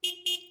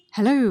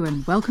Hello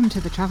and welcome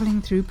to the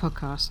Travelling Through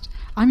podcast.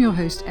 I'm your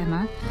host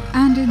Emma,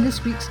 and in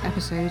this week's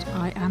episode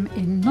I am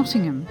in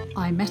Nottingham.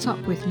 I met up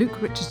with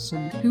Luke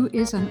Richardson, who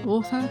is an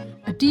author,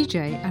 a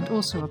DJ and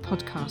also a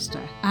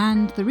podcaster.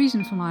 And the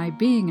reason for my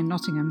being in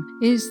Nottingham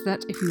is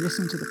that if you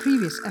listen to the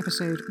previous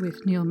episode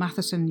with Neil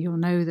Matheson, you'll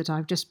know that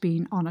I've just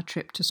been on a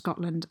trip to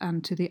Scotland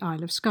and to the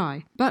Isle of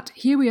Skye. But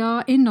here we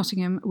are in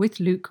Nottingham with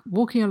Luke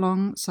walking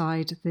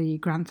alongside the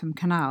Grantham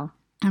Canal.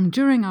 And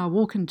during our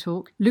walk and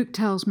talk, Luke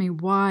tells me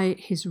why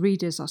his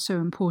readers are so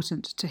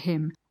important to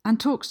him and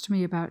talks to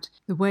me about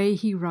the way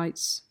he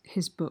writes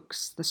his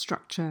books, the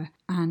structure,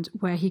 and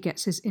where he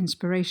gets his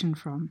inspiration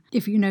from.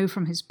 If you know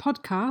from his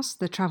podcast,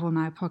 the Travel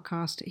Now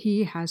podcast,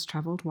 he has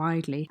travelled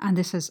widely, and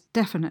this has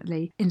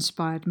definitely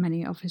inspired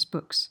many of his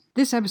books.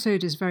 This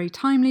episode is very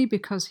timely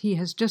because he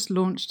has just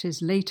launched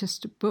his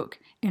latest book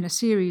in a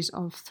series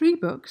of 3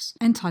 books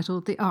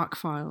entitled The Ark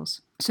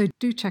Files. So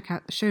do check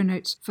out the show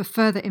notes for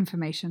further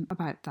information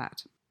about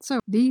that. So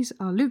these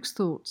are Luke's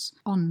thoughts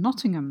on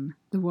Nottingham,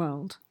 the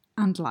world,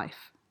 and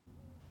life.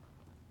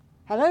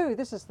 Hello,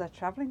 this is the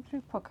Travelling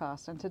Through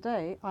podcast, and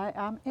today I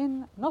am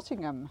in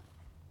Nottingham.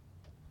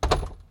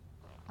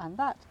 And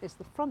that is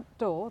the front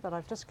door that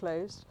I've just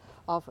closed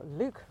of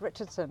Luke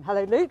Richardson.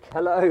 Hello, Luke.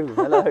 Hello.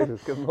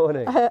 Good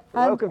morning.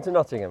 Welcome to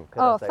Nottingham.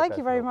 Thank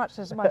you very much.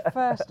 This is my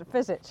first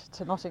visit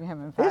to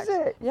Nottingham, in fact. Is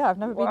it? Yeah, I've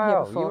never been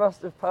here before. You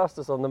must have passed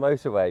us on the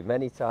motorway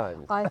many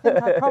times. I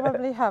think I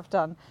probably have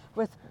done.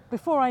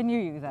 Before I knew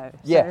you, though. So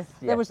yes,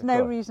 there was no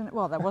course. reason.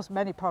 Well, there was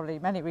many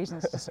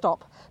reasons to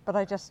stop, but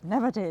I just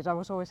never did. I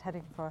was always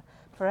heading for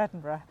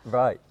Edinburgh.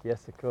 Right.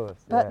 Yes, of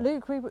course. But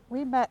Luke,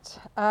 we met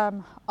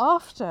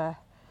after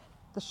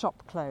the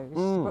shop closed,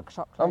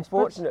 bookshop closed.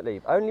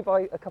 Unfortunately, only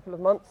by a couple of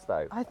months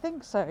though. I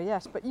think so,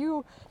 yes. But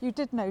you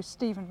did know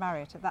Stephen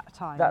Marriott at that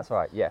time. That's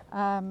right, yeah.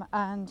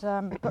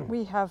 But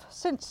we have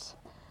since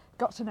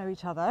got to know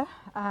each other.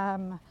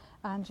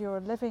 And you're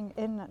living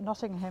in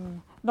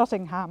Nottingham,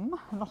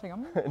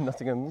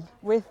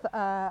 with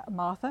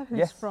Martha,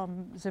 who's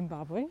from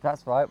Zimbabwe.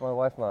 That's right, my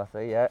wife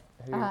Martha, yeah,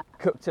 who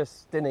cooked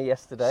us dinner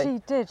yesterday.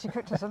 She did. She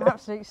cooked us an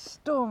absolute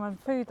storm of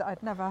food that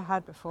I'd never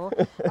had before,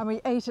 and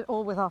we ate it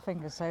all with our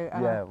fingers. So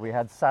yeah, we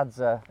had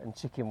sadza and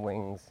chicken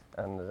wings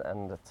and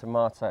a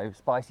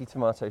spicy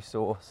tomato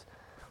sauce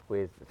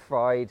with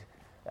fried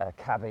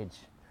cabbage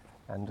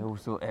and all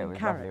sorts. It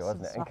was lovely,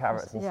 wasn't it? And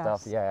carrots and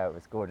stuff. Yeah, it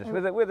was gorgeous.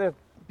 With a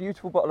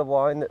beautiful bottle of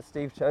wine that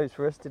Steve chose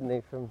for us, didn't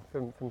he, from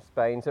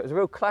Spain? So it was a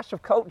real clash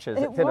of cultures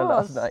at dinner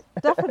last night.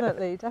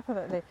 Definitely.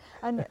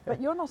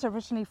 But you're not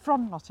originally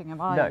from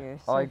Nottingham, are you? No,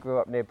 so I grew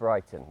up near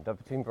Brighton,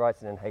 between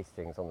Brighton and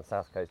Hastings on the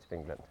south coast of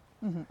England.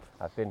 Mm-hmm.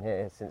 I've been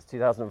here since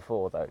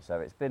 2004 though, so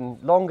it's been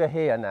longer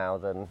here now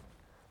than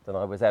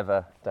I was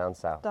ever down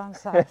south. Down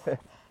south.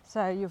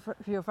 So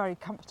you're very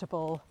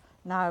comfortable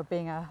now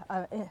being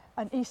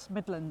an East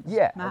Midlands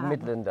man. A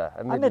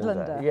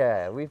Midlander.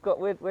 Yeah,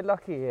 we're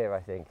lucky here, I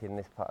think, in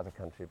this part of the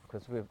country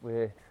because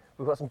we've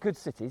got some good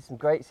cities, some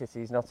great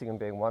cities. Nottingham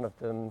being one of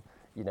them.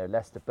 You know,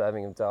 Leicester,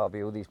 Birmingham,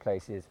 Derby, all these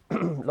places.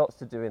 Lots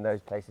to do in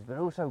those places, but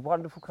also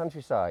wonderful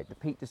countryside. The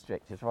Peak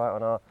District is right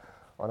on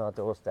our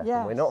doorstep, yes.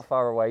 And we're not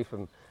far away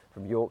from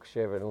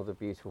Yorkshire and all the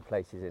beautiful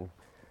places in.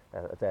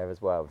 There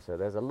as well, so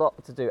there's a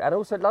lot to do, and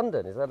also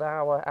London is an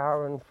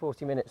hour and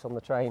 40 minutes on the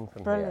train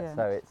from here,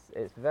 so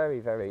it's very,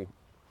 very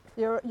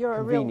you're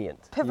convenient.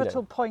 A real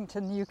pivotal point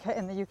in the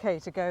UK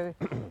to go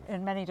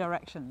in many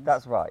directions.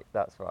 That's right.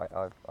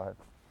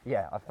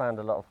 I've found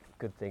a lot of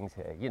good things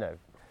here. You know,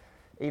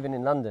 even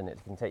in London,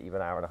 it can take you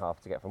an hour and a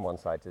half to get from one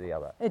side to the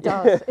other. It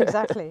does,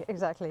 exactly.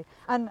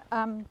 And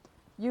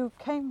you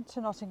came to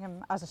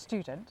Nottingham as a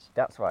student.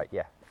 That's right.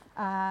 Yeah.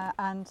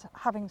 And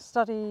having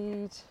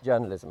studied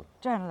journalism,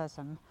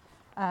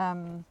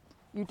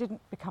 you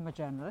didn't become a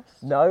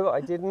journalist? No,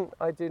 I didn't.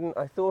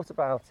 I thought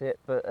about it,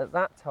 but at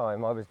that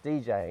time I was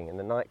DJing in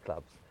the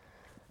nightclubs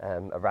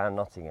around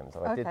Nottingham.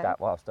 So I did that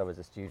whilst I was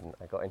a student.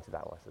 I got into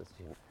that whilst I was a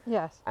student.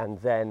 Yes. And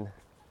then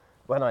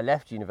when I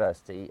left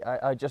university,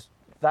 that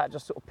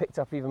just sort of picked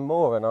up even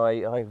more, and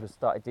I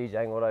started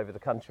DJing all over the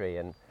country,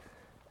 and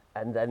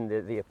then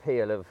the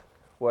appeal of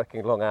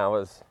working long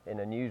hours in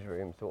a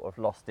newsroom sort of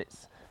lost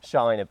its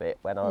shine a bit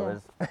when I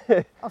was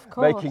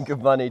making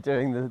good money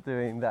doing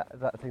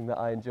that thing that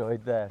I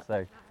enjoyed there.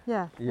 So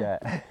yeah.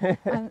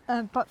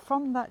 But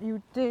from that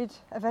you did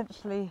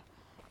eventually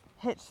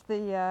hit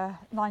the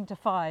 9 to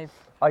 5.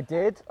 I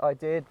did.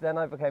 Then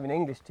I became an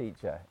English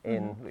teacher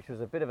which was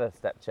a bit of a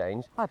step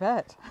change. I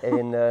bet.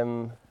 In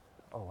when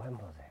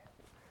was it?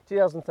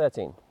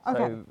 2013.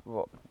 Okay.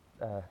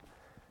 So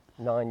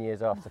 9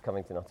 years after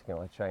coming to Nottingham,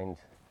 I trained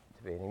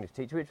to be an English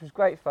teacher, which was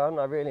great fun.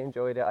 I really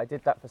enjoyed it. I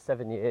did that for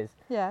 7 years.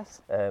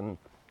 Yes. And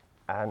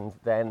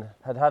then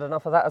had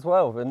enough of that as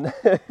well, and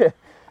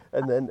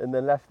and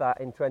then left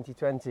that in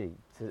 2020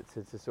 to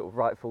sort of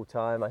write full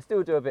time. I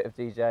still do a bit of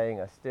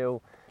DJing. I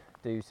still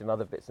do some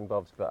other bits and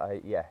bobs, but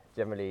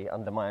generally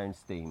under my own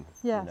steam.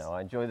 Yes. You know, I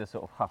enjoy the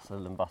sort of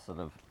hustle and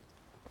bustle of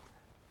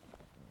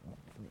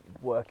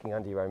working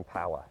under your own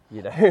power.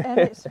 You know.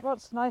 And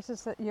what's nice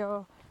is that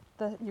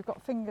you've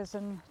got fingers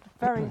in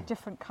very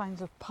different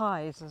kinds of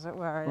pies, as it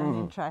were, and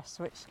interests,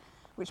 which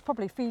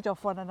probably feed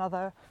off one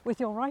another with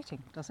your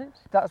writing, does it?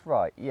 That's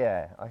right.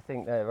 Yeah, I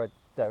think there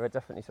are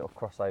definitely sort of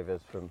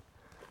crossovers from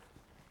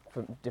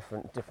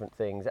different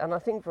things, and I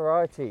think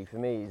variety for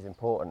me is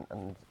important,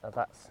 and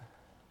that's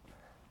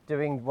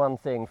doing one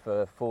thing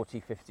for 40,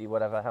 50,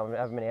 whatever,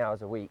 however many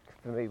hours a week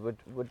for me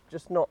would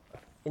just not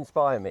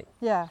inspire me.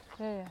 Yeah.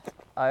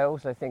 I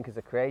also think as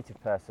a creative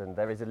person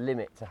there is a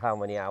limit to how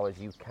many hours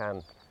you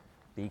can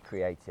be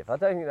creative. I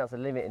don't think that's a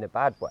limit in a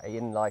bad way,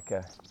 in like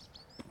a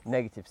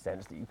negative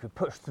sense that you could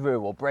push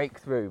through or break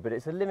through, but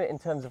it's a limit in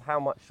terms of how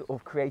much sort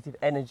of creative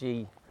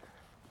energy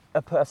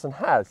a person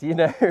has, you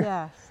know.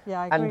 Yes,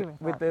 yeah, I agree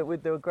with that.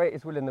 With the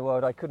greatest will in the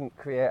world, I couldn't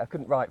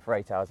write for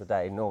 8 hours a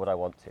day, nor would I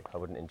want to. I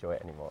wouldn't enjoy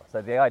it anymore.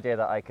 So the idea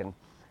that I can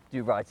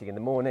do writing in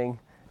the morning,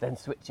 then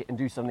switch it and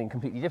do something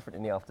completely different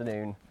in the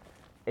afternoon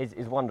is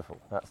wonderful.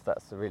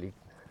 That's a really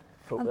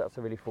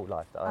full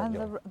life that I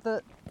enjoy.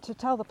 And to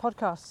tell the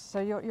podcast, so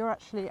you're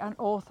actually an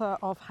author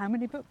of how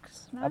many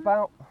books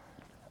now?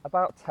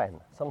 About 10,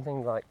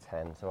 something like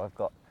 10. So I've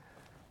got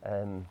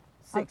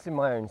 6 in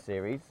my own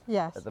series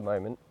at the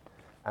moment,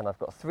 and I've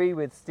got 3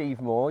 with Steve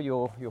Moore,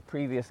 your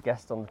previous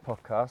guest on the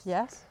podcast.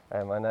 Yes.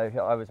 I know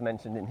I was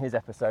mentioned in his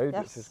episode,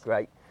 which was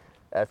great.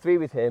 3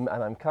 with him,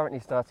 and I'm currently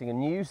starting a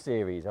new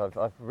series.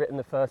 I've written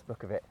the first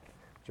book of it,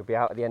 which will be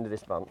out at the end of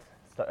this month.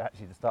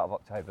 Actually, the start of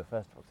October,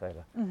 1st of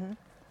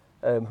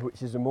October,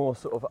 which is a more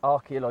sort of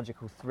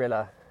archaeological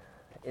thriller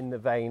in the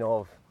vein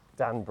of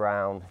Dan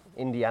Brown,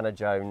 Indiana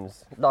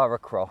Jones, Lara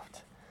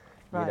Croft.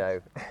 Right. You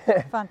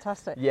know,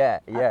 fantastic. Yeah.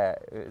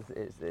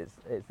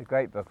 It's a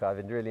great book. I've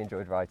really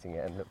enjoyed writing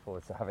it, and look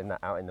forward to having that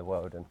out in the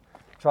world and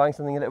trying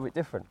something a little bit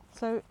different.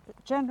 So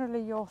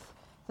generally,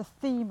 the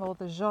theme or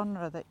the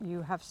genre that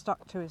you have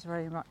stuck to is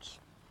very much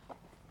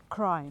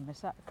crime.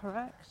 Is that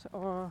correct,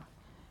 or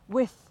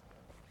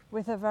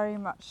with a very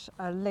much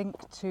a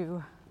link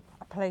to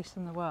a place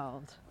in the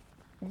world?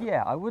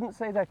 Yeah, I wouldn't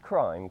say they're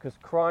crime, because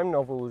crime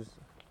novels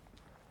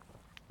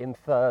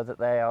infer that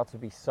they are to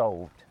be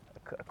solved.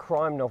 A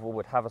crime novel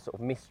would have a sort of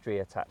mystery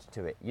attached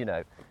to it, you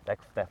know,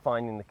 they're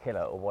finding the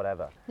killer or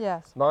whatever.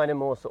 Yes. Mine are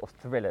more sort of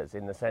thrillers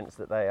in the sense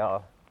that they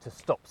are to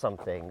stop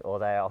something or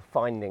they are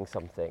finding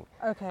something.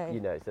 Okay. You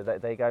know, so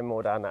they go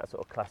more down that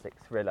sort of classic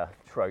thriller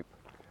trope.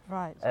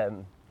 Right.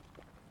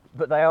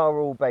 But they are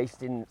all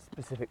based in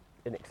specific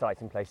and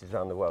exciting places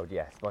around the world,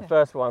 yes. My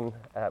first one,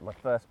 my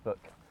first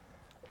book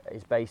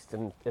is based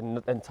and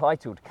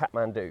entitled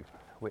Kathmandu,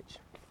 which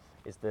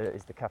is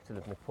the capital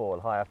of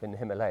Nepal, high up in the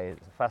Himalayas.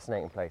 It's a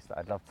fascinating place that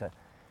I'd love to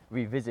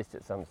revisit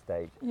at some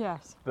stage.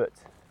 Yes. But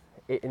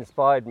it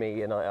inspired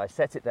me, and I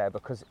set it there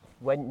because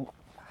when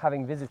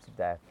having visited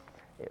there,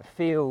 it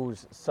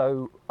feels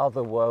so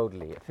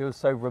otherworldly. It feels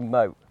so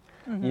remote.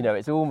 You know,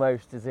 it's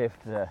almost as if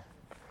the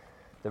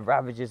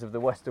ravages of the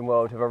Western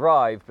world have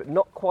arrived, but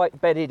not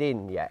quite bedded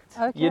in yet.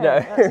 Okay, you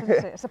know, that's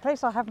interesting. It's a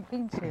place I haven't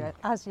been to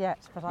as yet,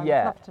 but I would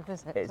love to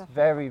visit. It's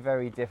very,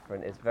 very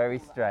different. It's very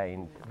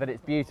strange, but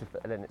it's beautiful,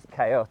 and it's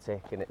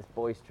chaotic, and it's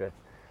boisterous,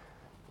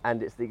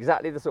 and it's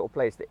exactly the sort of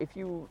place that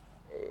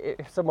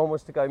if someone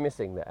was to go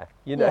missing there,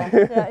 you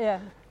know,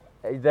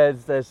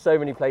 there's so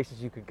many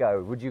places you could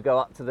go. Would you go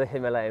up to the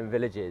Himalayan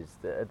villages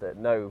that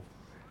no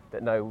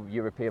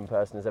European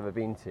person has ever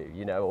been to,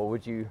 you know, or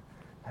would you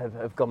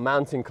have gone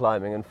mountain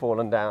climbing and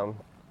fallen down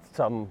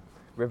some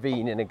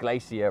ravine in a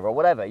glacier or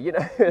whatever, you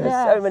know? There's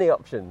so many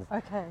options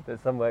that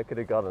somewhere could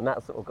have gone, and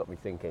that sort of got me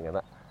thinking, and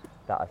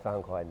that I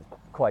found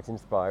quite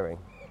inspiring.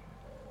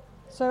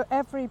 So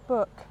every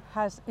book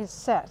is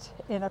set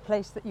in a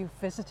place that you've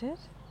visited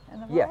in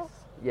the world?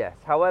 Yes.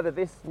 However,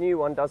 this new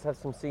one does have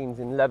some scenes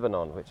in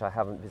Lebanon, which I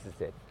haven't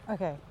visited.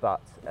 Okay.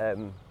 But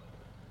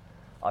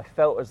I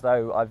felt as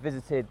though I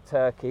visited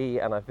Turkey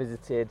and I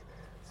visited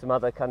some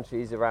other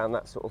countries around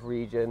that sort of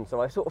region,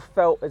 so I sort of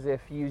felt as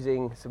if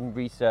using some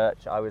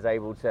research I was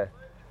able to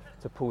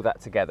pull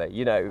that together,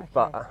 you know.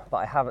 But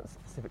I haven't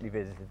specifically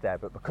visited there,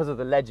 but because of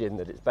the legend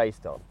that it's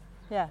based on,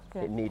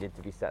 it needed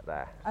to be set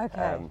there.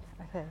 Okay.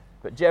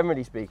 But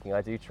generally speaking,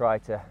 I do try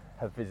to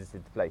have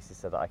visited the places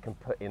so that I can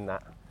put in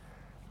that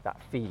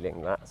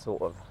feeling, that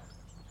sort of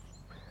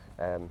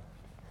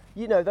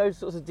you know, those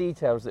sorts of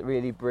details that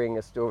really bring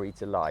a story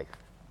to life.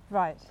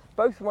 Right.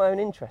 Both for my own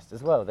interest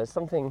as well. There's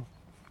something.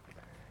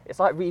 It's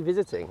like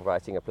revisiting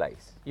writing a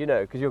place, you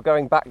know, because you're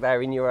going back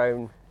there in your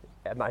own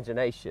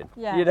imagination.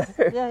 Yes. You know,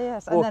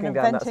 yes. And walking then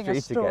down that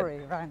inventing street a story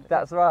again. around it.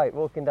 That's right,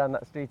 walking down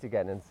that street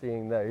again and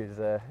seeing those,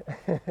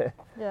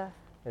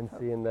 and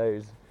seeing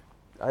those,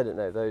 I don't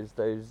know,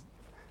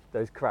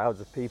 those crowds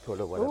of people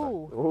or whatever.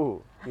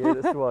 Ooh, yeah,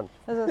 the swan.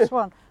 There's a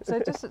swan. So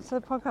just so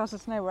the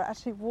podcasters know, we're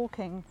actually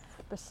walking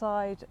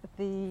beside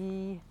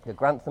the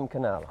Grantham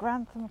Canal.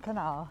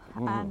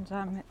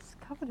 And it's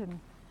covered in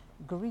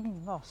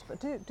green moss. But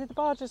do the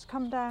barges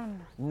come down?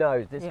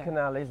 No, this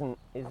canal isn't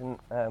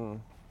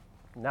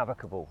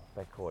navigable,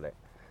 they call it.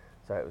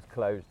 So it was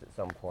closed at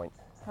some point,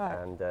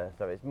 and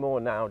so it's more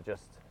now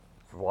just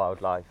for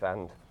wildlife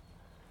and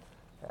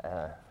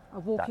A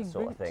walking that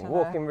sort route of thing. and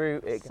Walking a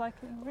route.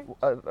 cycling route?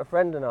 A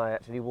friend and I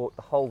actually walked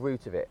the whole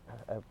route of it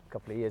a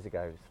couple of years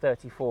ago. It's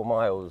 34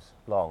 miles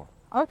long,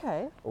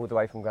 Okay. all the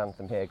way from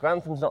Grantham here.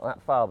 Grantham's not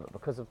that far, but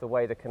because of the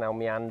way the canal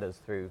meanders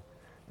through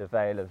the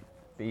Vale of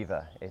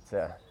Belvoir, it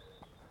sort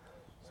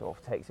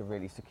of takes a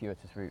really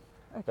circuitous route.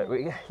 Okay.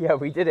 But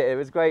we did it. It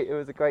was great. It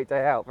was a great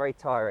day out. Very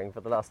tiring for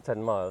the last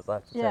 10 miles, I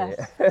have to tell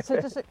Yes. you. So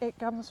does it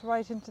comes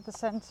right into the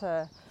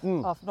centre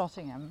of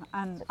Nottingham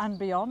and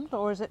beyond,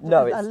 or is it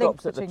No, a it link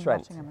stops at the between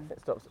Trent. Nottingham and...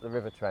 It stops at the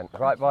River Trent,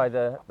 right by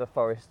the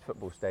Forest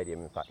Football Stadium,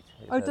 in fact.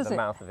 Oh, does the it?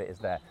 mouth of it is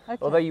there. Okay.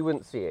 Although you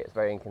wouldn't see it, it's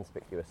very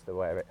inconspicuous the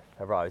way it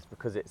arrives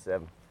because it's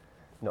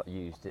not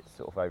used, it's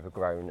sort of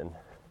overgrown.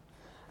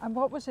 And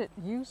what was it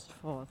used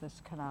for,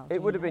 this canal?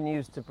 It would have been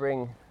used to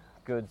bring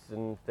goods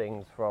and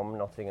things from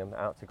Nottingham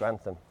out to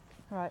Grantham.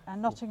 Right,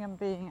 and Nottingham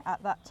being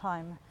at that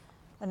time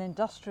an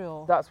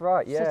industrial That's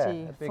right, yeah.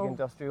 city A big for-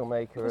 industrial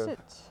maker was of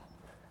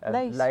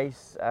it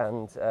lace?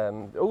 and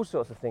all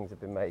sorts of things have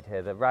been made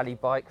here. The Raleigh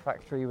Bike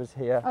Factory was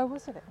here. Oh,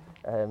 was it?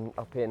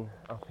 Up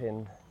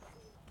in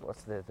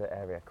what's the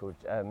area called?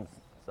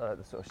 So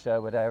the sort of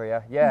Sherwood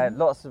area. Yeah,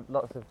 lots of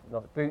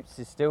Boots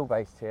is still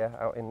based here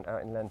out in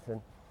Lenton.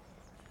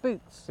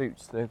 Boots.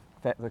 Boots, the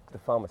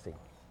pharmacy.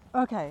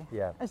 Okay.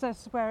 Yeah. Is that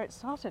where it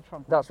started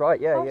from? That's right.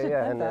 Yeah, Oh, I yeah, didn't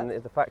yeah. know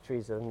And the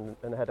factories and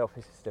the head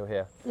office is still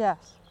here.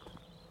 Yes.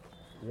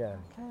 Yeah.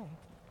 Okay.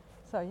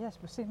 So yes,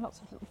 we've seen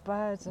lots of little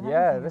birds and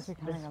Yeah, everything as this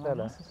we're coming along.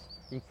 fella.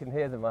 You can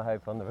hear them, I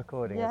hope, on the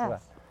recording as Yes,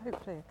 well.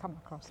 hopefully it'll come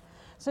across.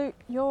 So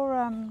your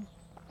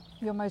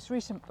most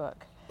recent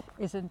book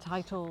is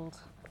entitled,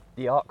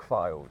 The Ark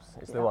Files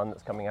is the Yeah. one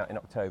that's coming out in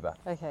October.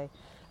 okay,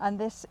 and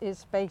this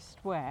is based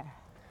where?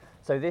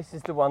 So this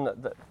is the one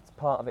that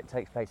part of it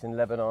takes place in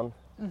Lebanon.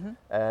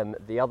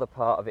 The other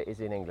part of it is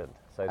in England.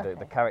 So the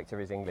Okay. character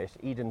is English.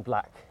 Eden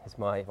Black is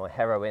my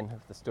heroine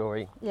of the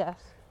story, Yes.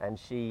 and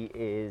she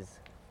is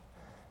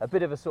a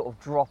bit of a sort of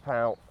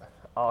dropout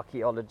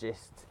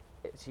archaeologist.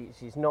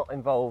 She's not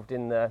involved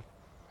in the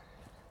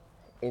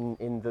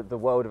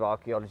world of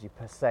archaeology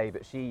per se,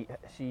 but she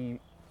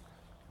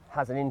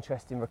has an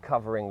interest in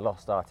recovering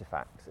lost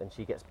artifacts, and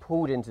she gets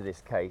pulled into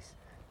this case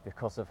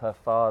because of her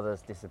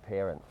father's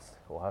disappearance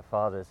or her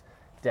father's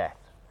death.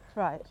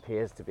 Right.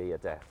 Appears to be a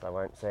death. I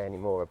won't say any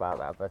more about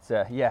that,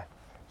 but yeah,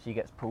 she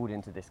gets pulled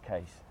into this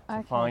case to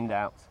Okay. find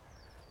out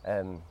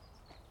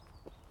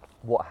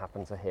what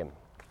happened to him.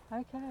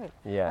 Okay.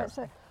 Yeah.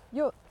 So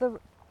the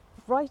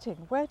writing.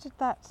 Where did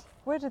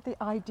the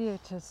idea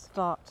to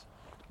start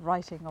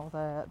writing or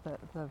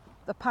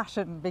the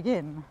passion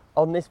begin?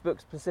 On this book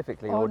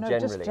specifically, Oh or no,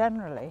 generally? just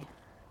generally.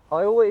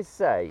 I always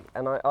say,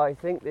 and I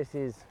think this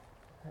is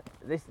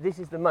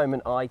the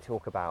moment I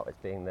talk about as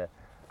being the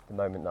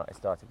moment that I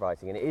started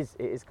writing, and it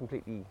is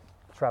completely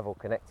travel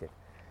connected.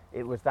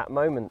 It was that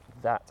moment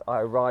that I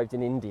arrived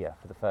in India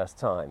for the first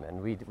time,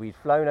 and we'd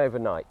flown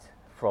overnight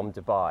from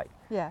Dubai,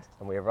 Yes.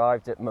 and we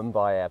arrived at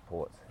Mumbai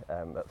airport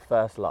at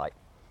first light.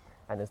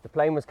 And as the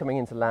plane was coming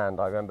into land,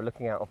 I remember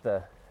looking out of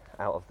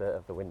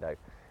the window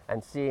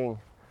and seeing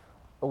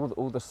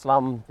all the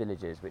slum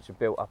villages which are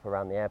built up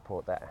around the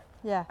airport there,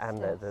 Yes. and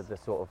yes. the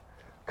sort of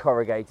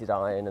corrugated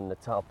iron and the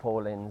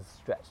tarpaulins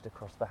stretched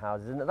across the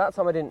houses. And at that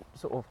time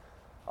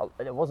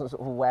I wasn't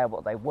sort of aware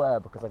what they were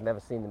because I'd never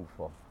seen them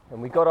before.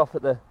 And we got off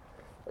at the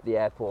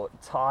airport,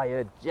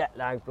 tired, jet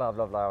lagged, blah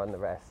blah blah, and the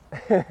rest.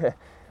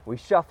 We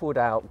shuffled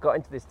out, got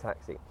into this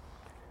taxi,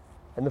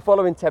 and the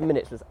following 10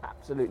 minutes was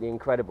absolutely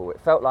incredible. It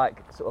felt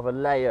like sort of a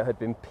layer had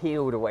been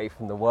peeled away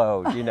from the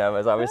world, you know,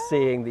 as I was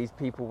seeing these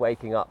people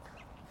waking up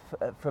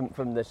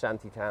from the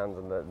shanty towns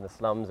and the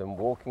slums and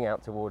walking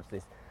out towards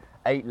this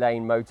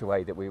 8-lane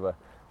motorway that we were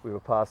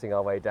passing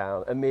our way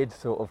down amid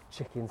sort of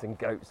chickens and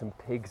goats and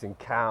pigs and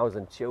cows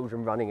and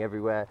children running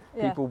everywhere,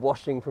 Yeah. people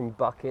washing from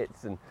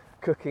buckets and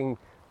cooking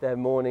their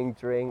morning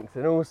drinks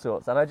and all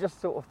sorts. And I just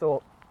sort of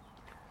thought,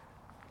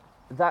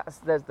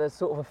 there's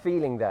sort of a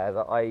feeling there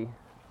that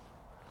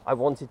I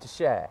wanted to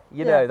share,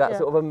 you know, that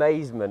sort of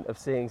amazement of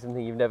seeing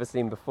something you've never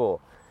seen before.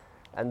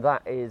 And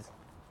that is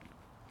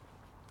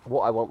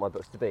what I want my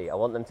books to be. I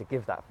want them to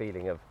give that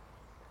feeling of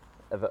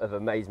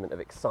amazement, of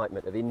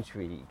excitement, of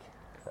intrigue,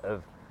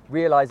 of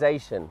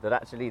realization that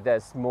actually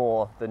there's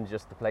more than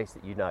just the place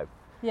that you know.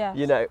 Yes.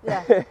 You know.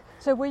 Yeah.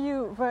 So were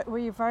you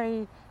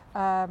very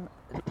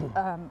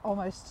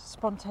almost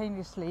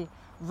spontaneously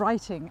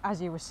writing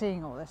as you were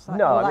seeing all this? Like,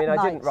 No, all I mean, that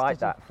I didn't night, write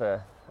did you?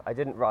 that I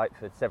didn't write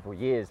for several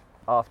years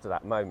after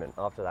that moment,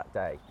 after that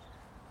day.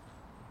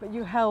 But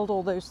you held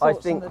all those I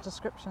thoughts think- and the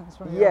descriptions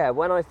from Yeah, your...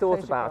 when I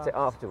thought about it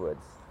photographs.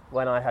 afterwards,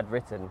 when I had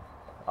written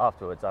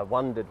afterwards, I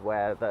wondered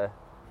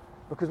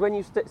because when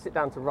you sit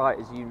down to write,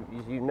 as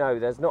you know,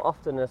 there's not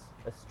often a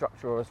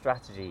structure or a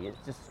strategy.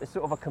 It's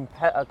sort of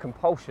a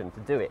compulsion to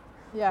do it.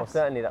 Yes. Well,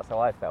 certainly that's how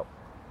I felt.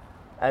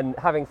 And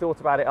having thought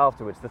about it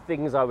afterwards, the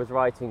things I was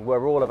writing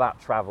were all about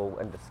travel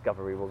and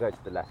discovery. We'll go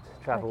to the left.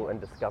 Travel Okay. and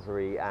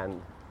discovery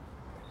and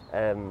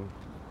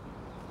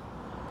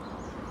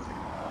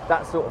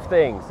that sort of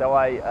thing. So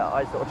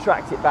I sort of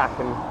tracked it back,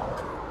 and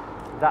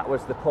that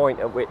was the point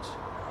at which,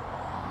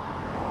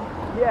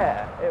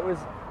 yeah, it was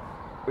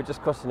we're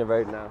just crossing the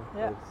road now.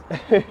 Yeah.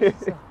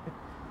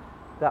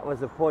 That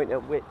was a point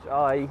at which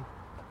I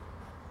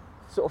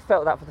sort of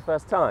felt that for the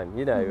first time,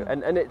 you know,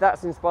 and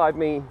that's inspired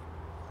me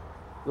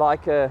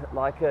like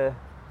a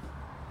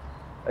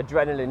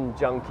adrenaline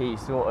junkie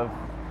sort of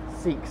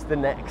seeks the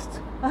next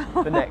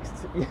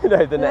you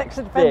know, the next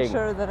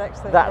adventure, thing. the next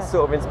thing. That yes.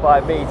 sort of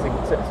inspired me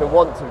to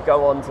want to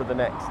go on to the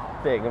next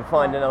thing and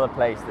find another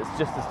place that's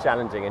just as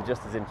challenging and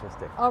just as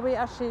interesting. Are we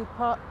actually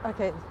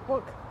okay,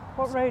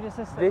 what road is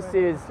this?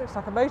 Looks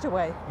like a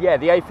motorway. Yeah,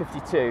 the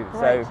A52.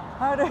 Right.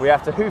 So we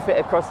have to hoof it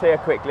across here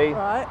quickly.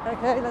 Right,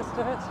 okay, let's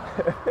do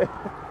it.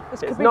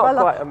 This It's not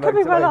quite a motorway. Could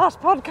be my last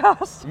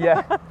podcast.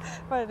 Yeah.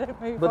 But I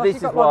don't move. But this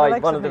is why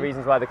one of the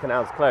reasons why the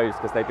canal's closed,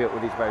 because they built all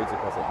these roads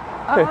across it.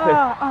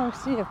 I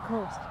see, of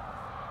course.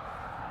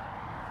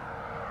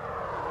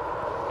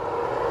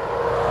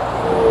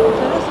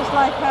 So this is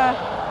like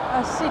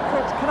a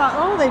secret canal.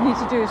 All they need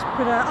to do is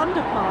put an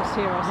underpass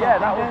here or something. Yeah,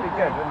 that would be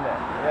good, wouldn't it?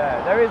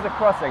 Yeah, there is a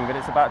crossing, but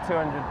it's about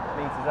 200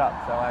 metres up,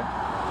 so I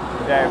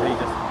invariably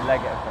just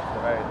leg it across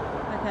the road.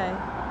 Okay.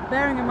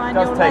 Bearing in mind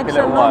Does your take legs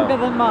a are little longer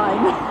while. than mine.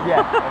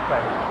 Yeah,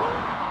 okay.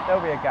 There'll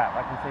be a gap.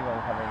 I can see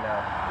one coming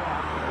now.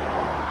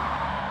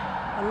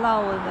 A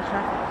lull in the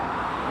traffic.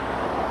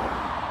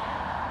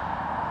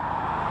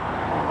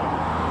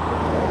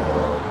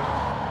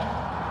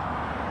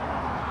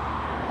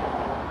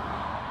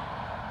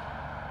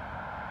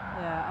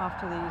 Yeah,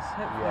 after these,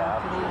 hopefully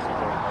after these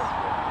ones.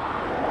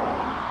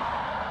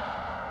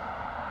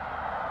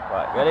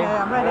 Right, ready?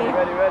 Okay, I'm ready.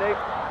 Ready.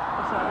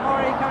 There's a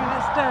lorry coming,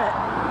 let's do it.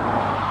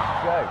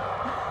 Go.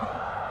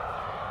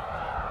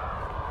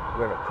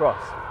 We're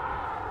across.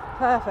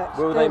 Perfect.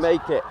 Will good. they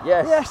make it?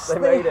 Yes, Yes, they they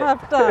made it.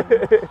 have done.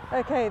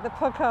 Okay, the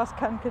podcast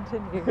can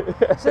continue.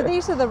 So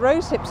these are the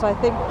rose hips, I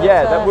think.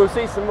 That, we'll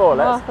see some more.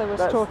 Martha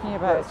was talking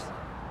about. Let's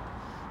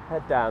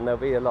head down. There'll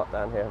be a lot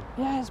down here.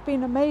 Yeah, it's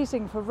been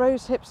amazing for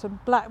rose hips and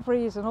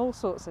blackberries and all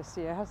sorts this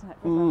year, hasn't it?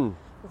 With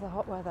the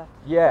hot weather.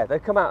 Yeah,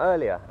 they've come out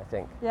earlier, I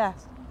think.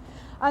 Yes.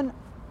 And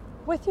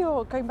with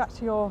going back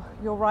to your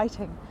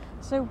writing,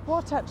 so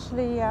what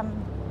actually,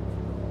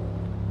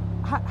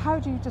 how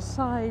do you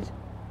decide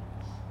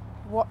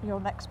what your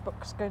next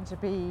book's going to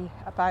be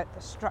about,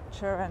 the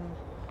structure, and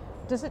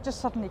does it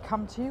just suddenly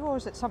come to you, or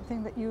is it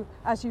something that you,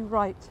 as you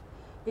write,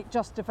 it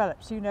just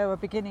develops? You know a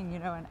beginning, you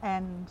know an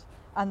end,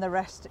 and the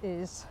rest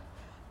is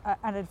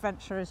an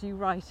adventure as you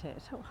write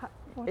it.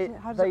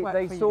 How does it work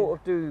they for sort you?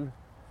 of do.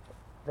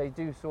 They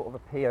do sort of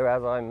appear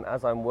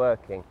as I'm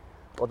working,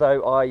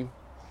 although I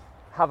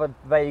have a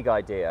vague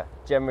idea,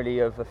 generally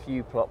of a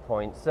few plot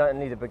points.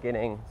 Certainly the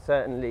beginning,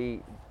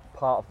 certainly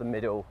part of the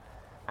middle,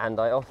 and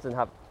I often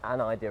have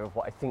an idea of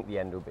what I think the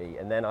end will be,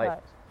 and then I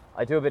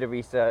do a bit of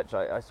research.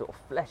 I sort of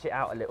flesh it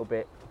out a little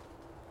bit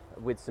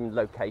with some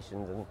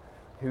locations and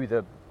who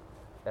the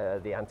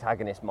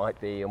antagonist might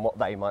be and what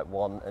they might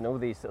want and all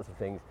these sorts of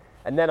things.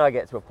 And then I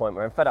get to a point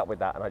where I'm fed up with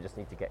that and I just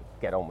need to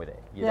get on with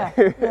it. You know?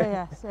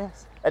 Yes.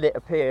 And it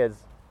appears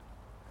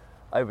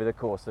over the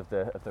course of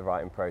the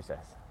writing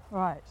process.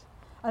 Right.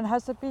 And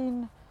has there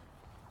been,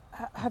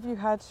 have you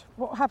had,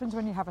 what happens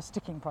when you have a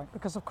sticking point?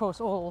 Because of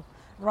course all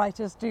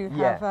writers do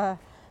have a,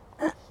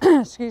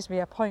 excuse me,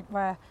 a point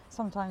where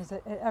sometimes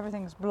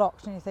everything's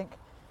blocked and you think,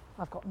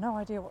 I've got no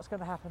idea what's going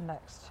to happen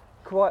next.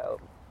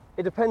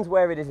 It depends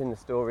where it is in the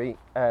story.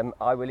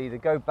 I will either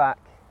go back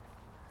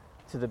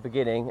to the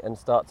beginning and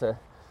start to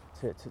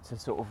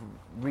sort of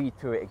read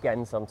through it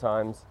again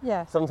sometimes.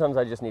 Yes. Sometimes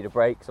I just need a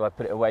break, so I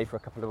put it away for a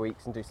couple of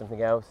weeks and do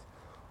something else.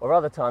 Or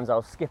other times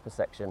I'll skip a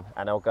section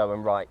and I'll go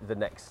and write the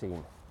next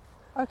scene.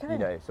 Okay. You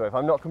know, so if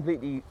I'm not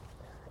completely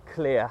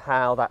clear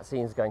how that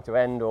scene's going to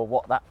end or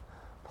what that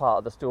part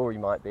of the story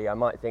might be, I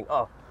might think,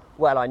 oh,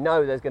 well, I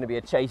know there's going to be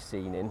a chase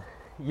scene in,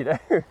 you know,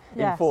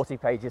 in 40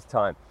 pages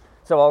time.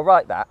 So I'll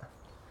write that,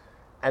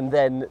 and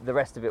then the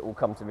rest of it will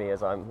come to me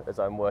as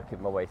I'm working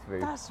my way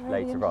through later on. That's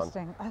really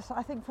interesting.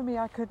 I think for me,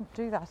 I couldn't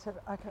do that.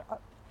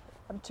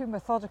 I'm too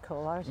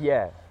methodical. I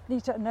would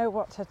need to know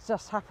what had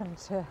just happened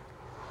to.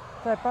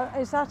 But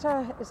is that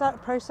a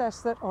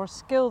process or a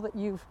skill that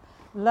you've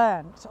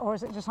learnt, or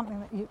is it just something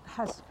that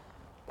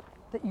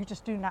you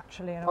just do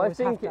naturally and always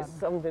have done? I think it's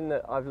something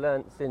that I've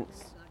learnt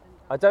since.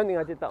 I don't think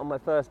I did that on my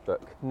first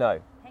book. No.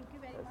 Thank you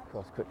very much. Let's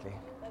cross quickly.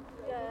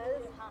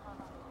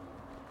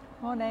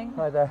 Morning.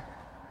 Hi there.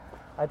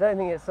 I don't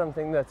think it's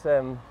something that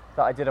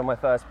I did on my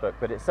first book,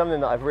 but it's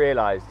something that I've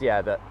realised,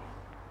 that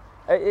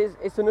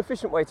it's an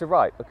efficient way to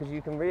write, because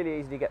you can really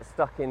easily get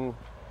stuck in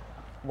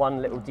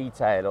one little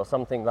detail or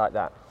something like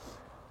that.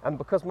 And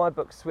because my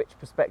books switch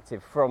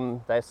perspective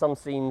there's some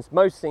scenes,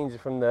 most scenes are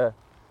from the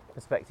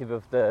perspective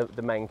of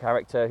the main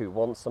character who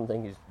wants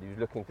something, who's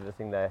looking for the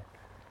thing they're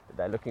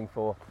looking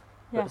for.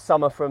 But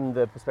some are from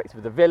the perspective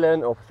of the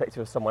villain or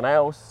perspective of someone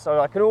else. So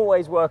I can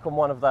always work on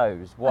one of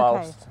those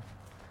whilst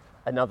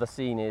another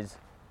scene is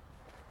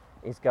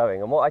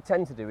going. And what I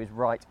tend to do is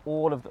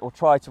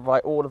try to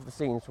write all of the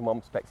scenes from one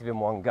perspective in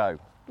one go.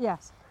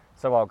 Yes.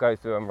 So I'll go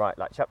through and write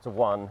like chapter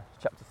 1,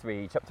 chapter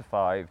 3, chapter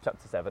 5,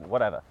 chapter 7,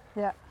 whatever.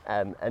 Yeah.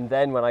 And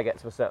then when I get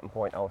to a certain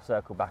point, I'll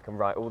circle back and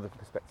write all the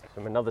perspectives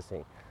from another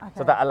scene. Okay.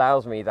 So that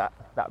allows me that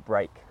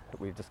break that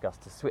we've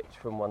discussed to switch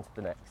from one to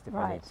the next if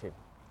I need Right.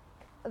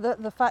 to.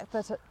 The fact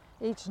that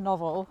each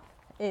novel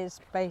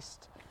is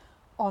based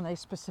on a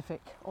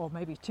specific, or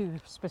maybe two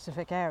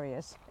specific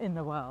areas in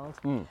the world,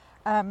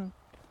 and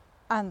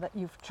that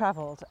you've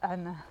travelled,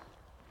 and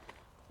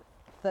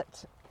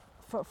that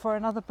for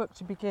another book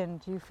to begin,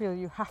 do you feel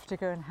you have to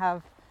go and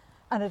have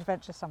an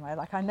adventure somewhere?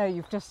 Like, I know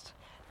you've just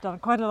done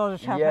quite a lot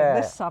of travelling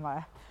this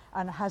summer,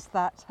 and has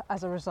that,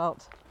 as a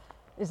result,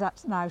 is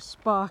that now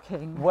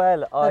sparking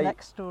the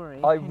next story?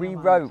 I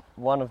rewrote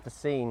one of the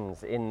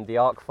scenes in the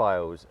Ark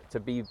Files to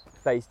be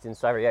based in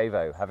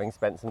Sarajevo, having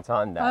spent some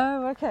time there.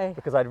 Oh, okay.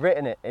 Because I'd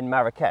written it in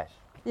Marrakesh.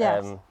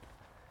 Yes.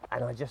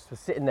 And I just was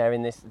sitting there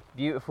in this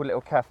beautiful little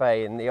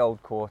cafe in the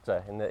old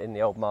quarter, in the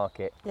old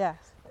market.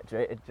 Yes.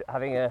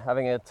 Having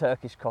a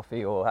Turkish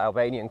coffee or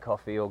Albanian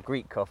coffee or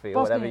Greek coffee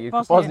or Bosnian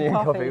whatever Bosnian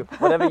coffee,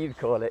 whatever you'd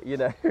call it. You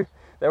know,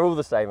 they're all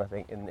the same, I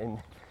think, in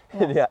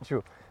the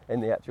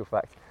actual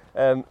fact.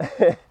 And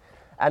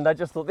I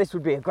just thought this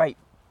would be a great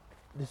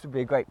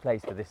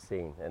place for this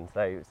scene, and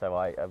so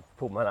I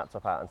pulled my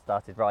laptop out and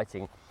started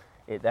writing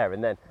it there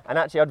and then. And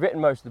actually, I'd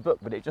written most of the book,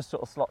 but it just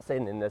sort of slots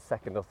in the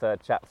second or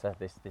third chapter.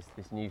 This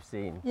new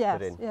scene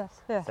put in,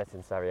 set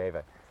in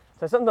Sarajevo.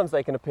 So sometimes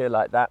they can appear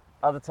like that.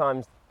 Other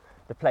times,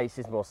 the place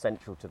is more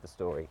central to the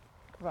story.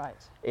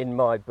 Right. In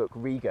my book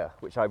Riga,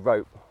 which I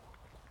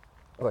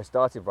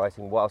started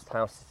writing whilst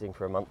house sitting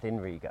for a month in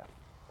Riga,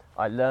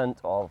 I learnt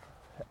of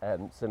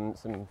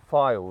some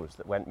files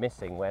that went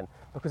missing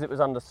because it was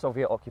under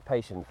Soviet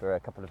occupation for a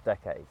couple of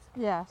decades.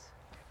 Yes.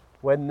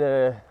 When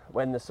the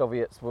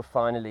Soviets were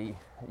finally,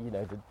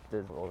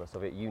 the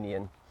Soviet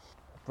Union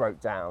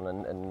broke down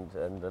and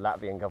the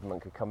Latvian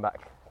government could come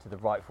back to the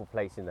rightful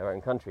place in their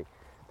own country,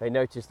 they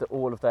noticed that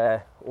all of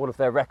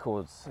their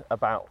records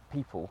about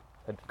people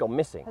had gone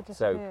missing.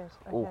 So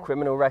all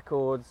criminal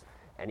records,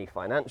 any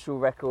financial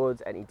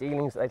records, any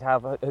dealings they'd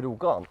have had all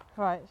gone.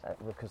 Right.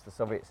 Because the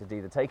Soviets had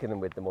either taken them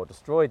with them or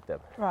destroyed them.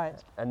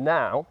 Right. And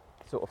now,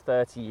 sort of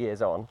 30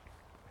 years on,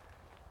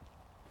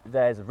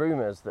 there's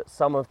rumours that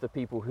some of the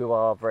people who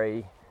are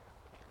very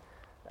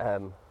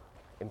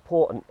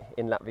important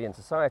in Latvian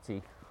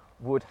society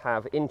would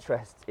have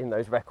interest in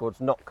those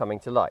records not coming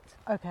to light.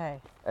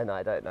 Okay. And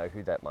I don't know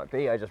who that might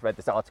be. I just read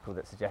this article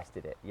that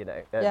suggested it.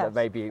 Yes.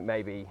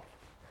 Maybe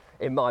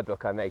in my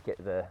book I make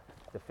it the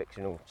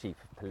fictional chief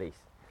of police,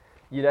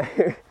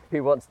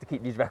 who wants to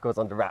keep these records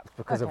under wraps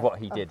because of what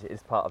he did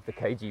as part of the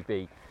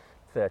KGB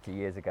 30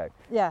 years ago.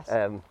 Yes.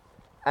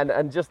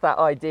 And just that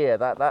idea,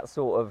 that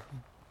sort of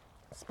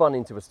spun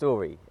into a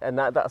story, and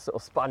that sort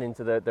of spun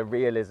into the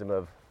realism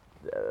of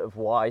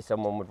why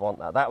someone would want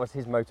that. That was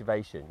his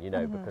motivation,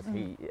 because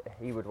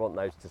he would want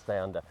those to stay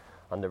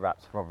under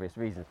wraps for obvious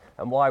reasons.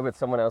 And why would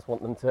someone else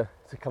want them to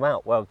come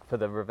out? Well, for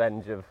the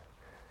revenge of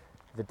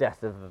the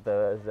death of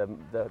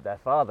their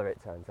father, it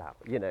turns out.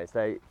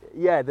 So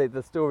yeah,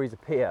 the stories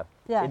appear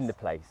in the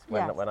place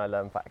when I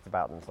learn facts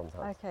about them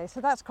sometimes. Okay,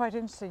 so that's quite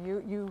interesting.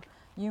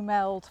 You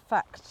meld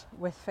fact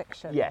with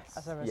fiction. Yes,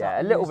 as a result.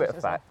 yeah, a little bit of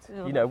fact.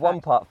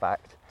 One part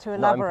fact, to 9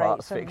 elaborate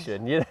parts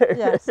fiction.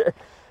 Yes.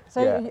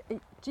 So Yeah.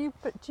 do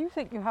you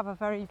think you have a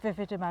very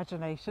vivid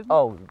imagination?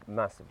 Oh,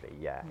 massively,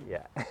 yeah.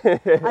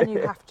 And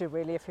you have to,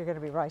 really, if you're going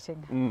to be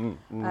writing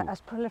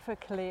as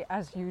prolifically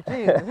as you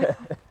do.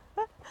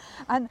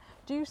 And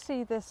do you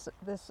see this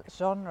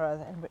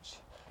genre in which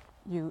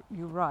you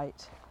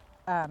write,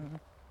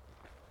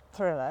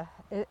 thriller,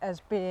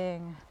 as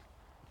being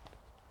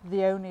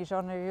the only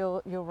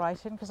genre you'll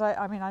write in? Because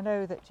I mean, I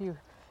know that you,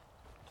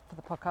 for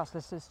the podcast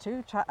listeners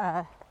too,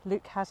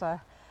 Luke has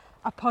a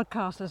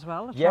podcast as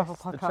well, travel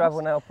podcast. The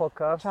Travel Now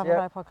podcast. Travel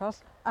Now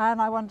podcast.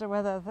 And I wonder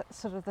whether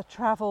the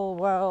travel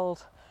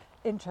world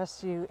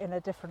interests you in a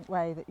different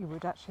way that you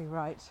would actually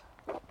write,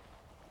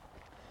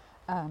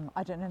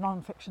 I don't know,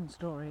 non-fiction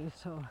stories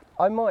or...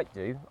 I might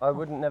do. I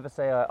wouldn't never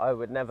say I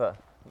would never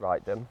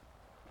write them.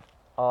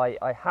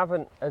 I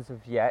haven't as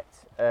of yet.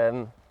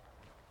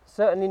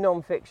 Certainly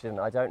non-fiction,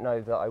 I don't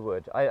know that I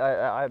would.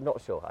 I'm not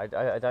sure.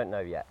 I don't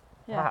know yet.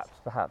 Yes.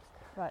 Perhaps.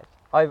 Right.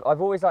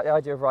 I've always liked the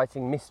idea of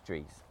writing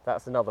mysteries.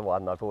 That's another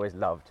one I've always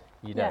loved,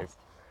 Yes.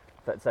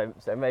 But so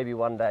maybe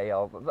one day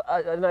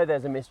I know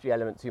there's a mystery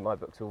element to my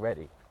books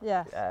already.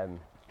 Yes.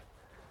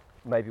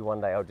 Maybe one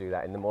day I'll do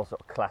that in the more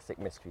sort of classic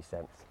mystery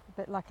sense. A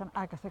bit like an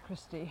Agatha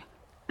Christie,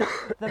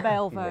 the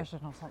male version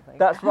or something.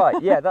 That's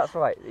right. Yeah, that's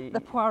right.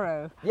 The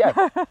Poirot.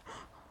 Yeah,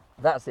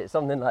 that's it.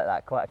 Something like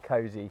that. Quite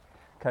cozy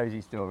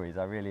stories.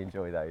 I really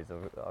enjoy those.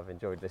 I've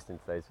enjoyed listening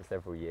to those for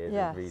several years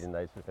and reading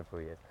those for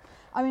several years.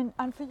 I mean,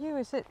 and for you,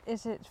 is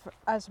it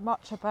as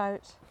much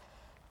about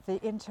the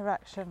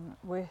interaction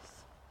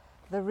with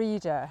the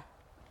reader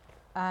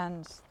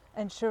and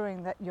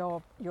ensuring that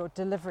you're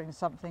delivering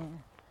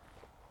something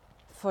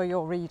for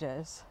your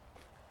readers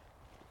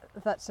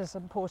that's as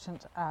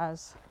important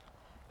as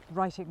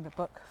writing the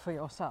book for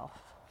yourself?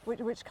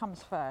 Which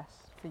comes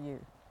first for you?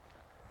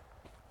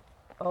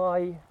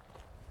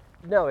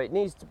 No, it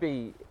needs to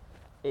be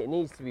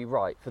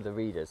right for the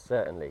readers,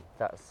 certainly.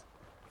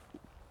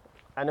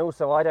 And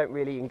also I don't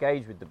really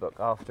engage with the book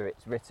after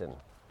it's written.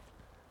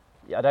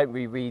 I don't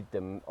reread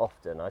them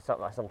often. I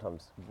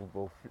sometimes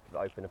will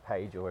open a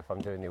page, or if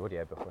I'm doing the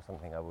audiobook or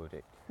something, I will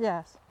do.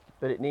 Yes.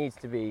 But it needs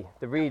to be,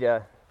 the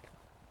reader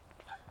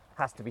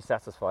has to be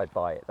satisfied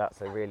by it.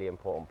 That's a really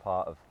important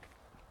part of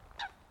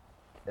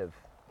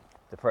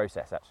the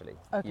process, actually.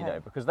 Okay.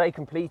 Because they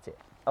complete it.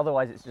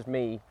 Otherwise it's just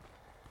me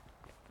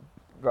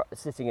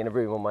sitting in a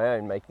room on my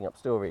own making up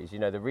stories.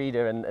 The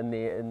reader and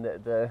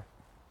the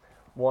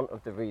want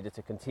of the reader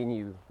to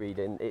continue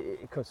reading,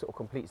 it sort of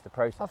completes the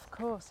process. Of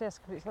course, yes.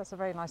 That's a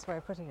very nice way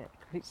of putting it.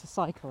 Completes the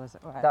cycle, as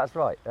it were. That's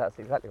right. That's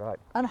exactly right.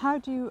 And how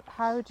do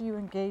you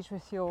engage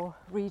with your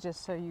readers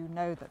so you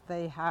know that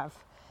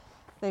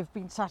they've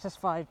been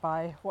satisfied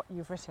by what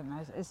you've written?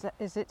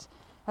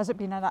 Has it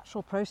been a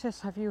natural process?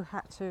 Have you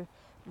had to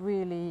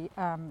really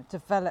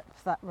develop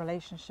that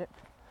relationship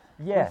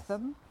with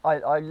them?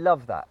 I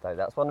love that, though.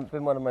 That's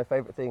been one of my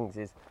favourite things,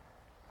 is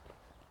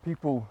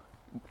people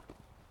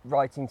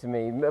writing to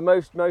me.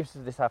 Most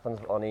of this happens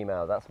on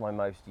email. That's my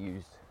most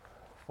used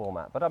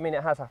format. But I mean,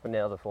 it has happened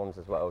in other forms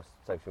as well,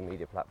 social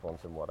media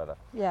platforms and whatever.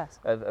 Yes.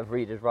 Of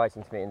readers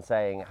writing to me and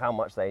saying how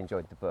much they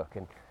enjoyed the book.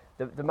 And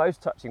the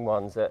most touching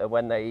ones are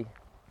when they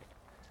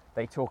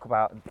talk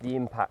about the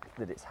impact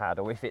that it's had,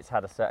 or if it's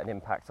had a certain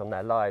impact on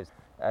their lives.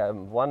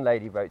 One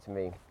lady wrote to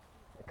me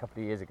a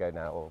couple of years ago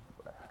now, or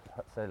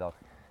so long,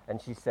 and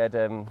she said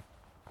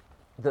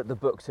that the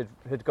books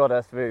had got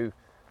her through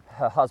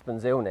her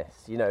husband's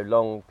illness,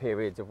 long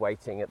periods of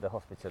waiting at the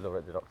hospital or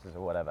at the doctors or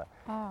whatever.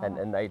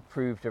 And they'd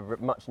proved a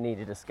much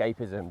needed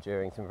escapism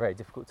during some very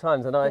difficult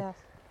times. And Yes.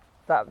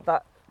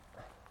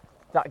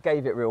 that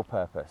gave it real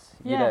purpose.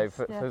 Yes,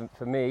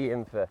 For me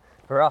and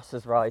for us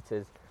as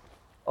writers,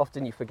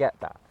 often you forget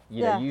that.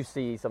 Yes. You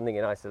see something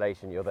in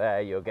isolation, you're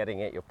there, you're getting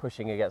it, you're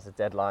pushing against a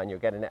deadline, you're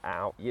getting it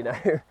out,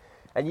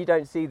 and you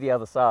don't see the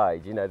other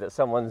side, that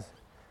someone's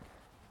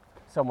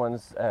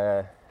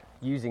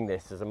using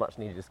this as a much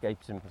needed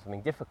escapism for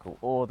something difficult,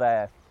 or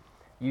they're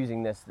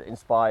using this that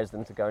inspires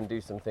them to go and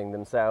do something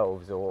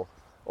themselves, or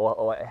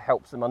it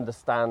helps them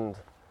understand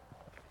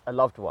a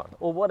loved one,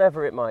 or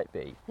whatever it might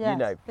be.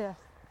 Yes.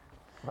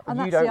 And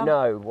You don't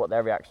know what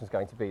their reaction is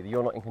going to be.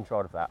 You're not in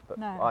control of that, but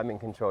No. I'm in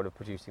control of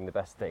producing the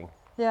best thing.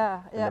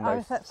 Yeah.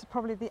 most- That's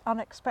probably the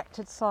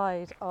unexpected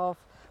side of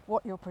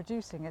what you're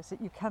producing, is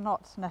that you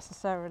cannot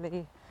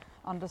necessarily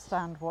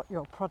understand how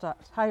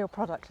your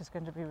product is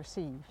going to be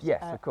received.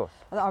 Yes, of course.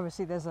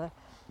 Obviously, there's a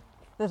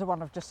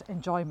one of just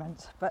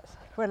enjoyment, but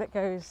when it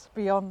goes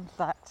beyond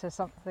that to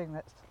something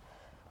that's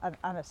an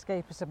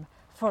escapism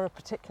for a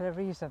particular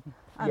reason,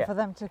 and Yeah. for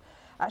them to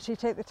actually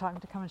take the time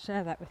to come and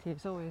share that with you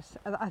is always,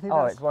 I think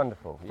Oh, that's it's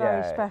wonderful.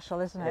 very special,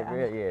 isn't it? It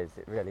really is.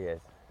 It really is.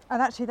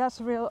 And actually,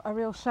 that's a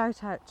real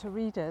shout out to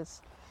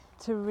readers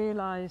to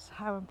realise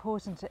how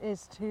important it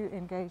is to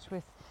engage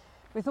with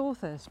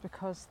authors,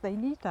 because they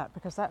need that,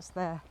 because that's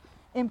their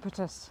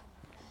impetus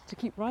to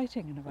keep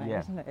writing in a way, Yeah.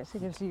 isn't it? It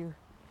gives you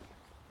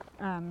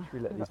we let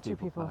we've these got two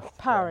people people pass?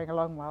 powering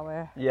along while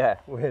we're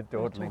We're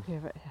dawdling. talking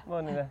about it.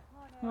 Morning there.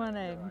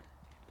 Morning.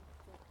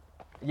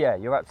 Yeah,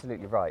 you're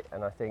absolutely right,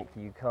 and I think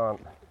you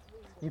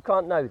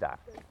can't know that.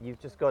 You've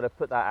just got to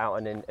put that out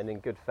and in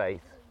good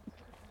faith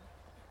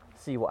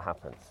see what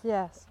happens.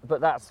 Yes.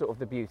 But that's sort of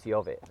the beauty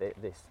of it.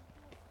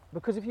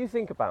 Because if you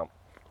think about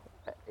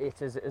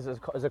it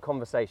as a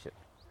conversation,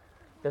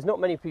 there's not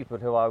many people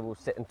who I will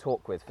sit and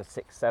talk with for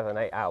 6, 7,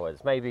 8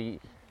 hours. Maybe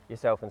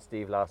yourself and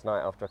Steve last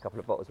night after a couple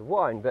of bottles of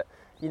wine, but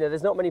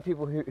there's not many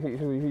people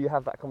who you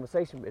have that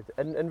conversation with.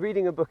 And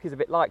reading a book is a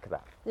bit like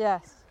that.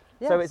 Yes.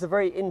 So it's a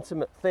very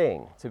intimate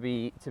thing to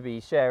be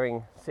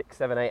sharing 6,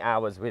 7, 8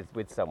 hours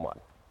with someone.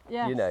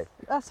 Yes.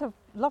 That's a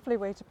lovely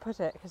way to put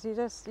it, because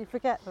you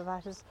forget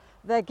that is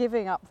they're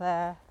giving up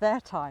their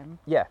time.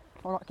 Yeah.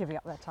 Well, not giving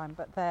up their time,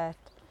 but they're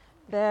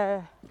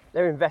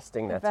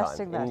investing their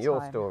Investing time in their your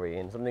time. story,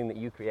 in something that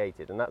you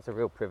created, and that's a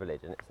real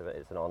privilege, and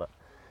it's an honour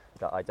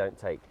that I don't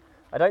take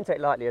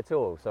lightly at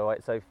all. So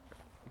to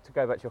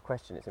go back to your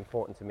question, it's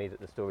important to me that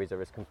the stories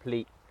are as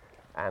complete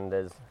and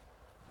they're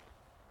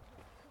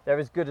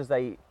as good as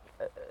I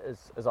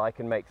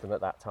can make them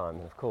at that time.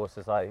 And of course,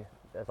 as I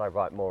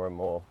write more and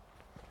more,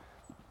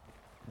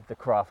 the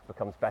craft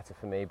becomes better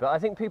for me. But I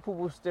think people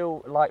will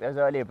still like those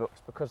earlier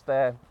books because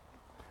they're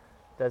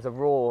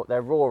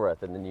rawer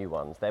than the new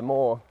ones. They're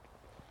more,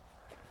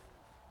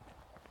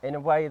 in a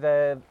way,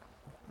 there's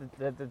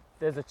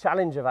a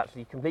challenge of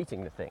actually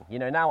completing the thing.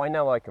 Now I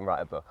know I can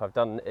write a book. I've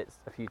done it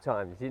a few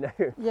times.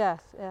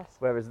 Yes.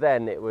 Whereas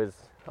then I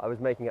was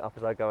making it up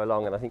as I go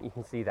along, and I think you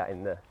can see that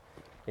in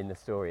the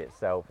story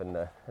itself and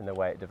the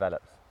way it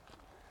develops.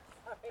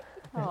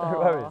 No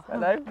worries.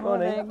 Hello,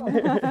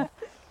 morning.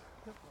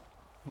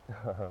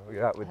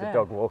 We're out with the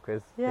dog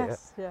walkers.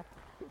 Yes, yeah.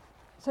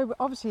 So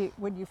obviously,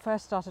 when you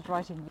first started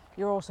writing,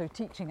 you're also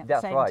teaching at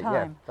That's the same right,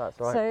 time. yeah, that's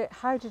right. So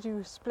how did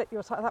you split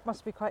your time? That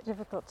must be quite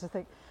difficult to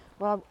think,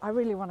 well, I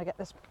really want to get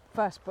this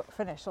first book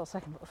finished or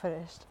second book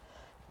finished,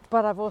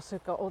 but I've also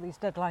got all these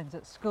deadlines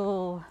at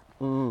school.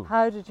 Mm.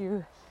 How did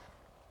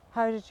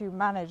you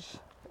manage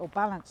or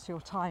balance your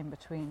time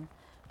between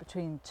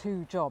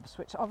two jobs,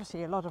 which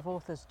obviously a lot of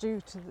authors do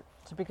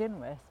to begin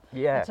with,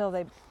 Yeah. until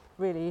they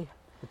really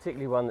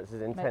Particularly one that's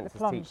as intense as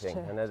plunge teaching.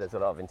 to- I know there's a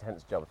lot of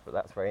intense jobs, but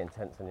that's very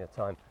intense on your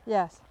time.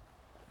 yes.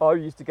 I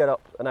used to get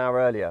up an hour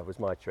earlier was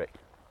my trick.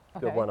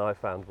 The Okay. one I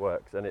found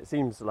works, and it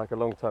seems like a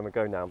long time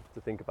ago now to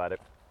think about it.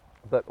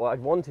 But I'd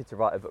wanted to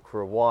write a book for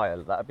a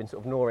while. That had been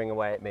sort of gnawing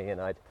away at me, and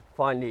I'd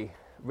finally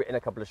written a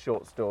couple of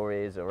short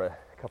stories or a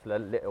couple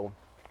of little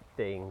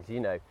things, you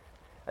know.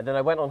 And then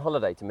I went on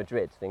holiday to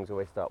Madrid. Things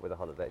always start with a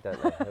holiday,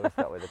 don't they? They always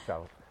start with a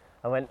travel.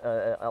 I went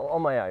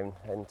on my own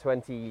in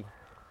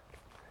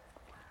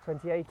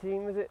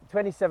 2018, was it?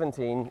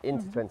 2017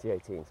 into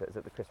 2018, so it was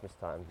at the Christmas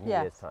time, New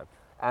Yes. Year's time.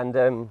 And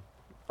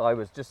I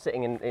was just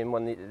sitting in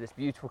this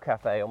beautiful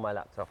cafe on my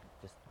laptop,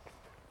 just,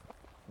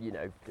 you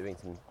know, doing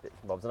some bits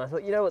and bobs. And I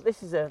thought, you know what,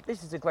 this is a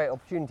great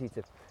opportunity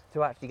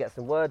to actually get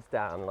some words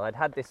down. And I'd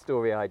had this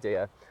story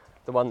idea,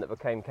 the one that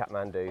became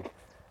Kathmandu,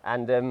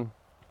 and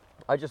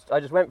I just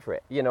went for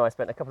it. You know, I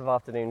spent a couple of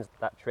afternoons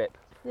that trip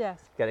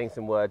Yes. getting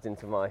some words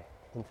into my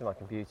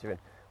computer, and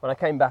when I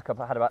came back up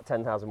I had about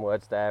 10,000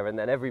 words there, and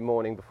then every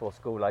morning before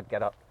school I'd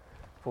get up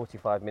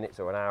 45 minutes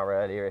or an hour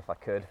earlier if I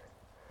could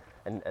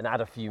and add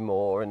a few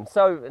more, and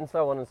so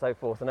on and so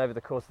forth. And over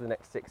the course of the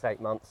next 6-8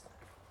 months,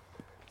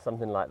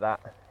 something like that,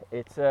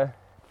 it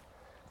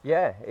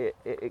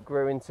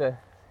grew into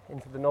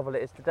the novel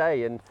it is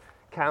today, and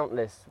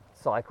countless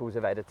cycles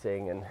of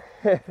editing and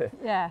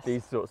Yes.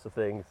 these sorts of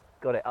things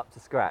got it up to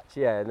scratch,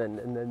 and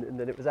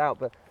then it was out.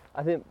 But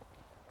I think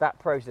that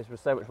process was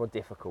so much more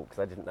difficult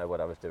because I didn't know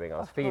what I was doing. I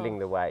was Of feeling course.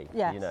 the way,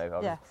 Yes, you know, I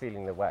was yes.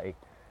 feeling the way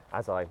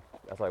as I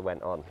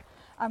went on.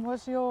 And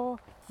was your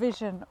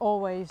vision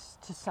always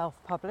to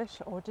self-publish,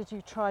 or did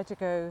you try to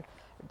go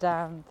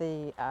down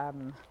the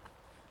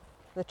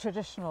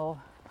traditional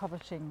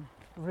publishing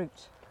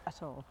route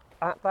at all?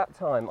 At that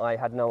time, I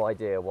had no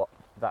idea what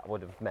that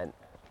would have meant.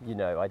 You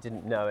know, I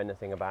didn't know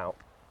anything about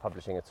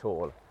publishing at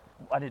all.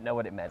 I didn't know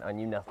what it meant. I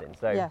knew nothing.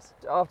 So Yes.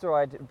 after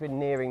I'd been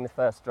nearing the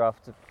first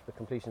draft, the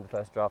completion of the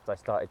first draft, I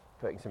started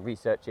putting some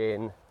research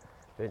in,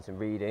 doing some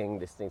reading,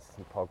 listening to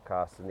some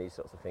podcasts and these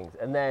sorts of things,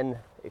 and then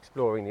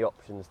exploring the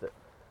options that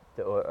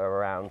are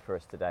around for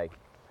us today.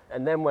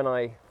 And then when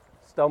I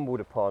stumbled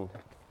upon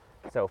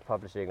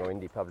self-publishing or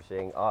indie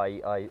publishing,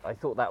 I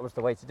thought that was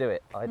the way to do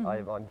it.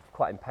 I'm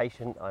quite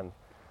impatient. I'm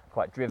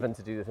quite driven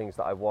to do the things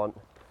that I want,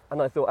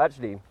 and I thought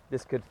actually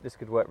this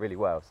could work really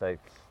well. So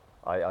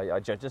I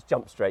just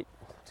jumped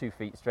 2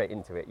 feet straight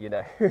into it, you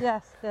know,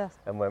 Yes, yes.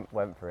 and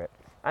went for it.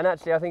 And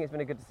actually, I think it's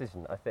been a good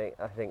decision. I think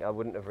I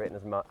wouldn't have written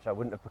as much. I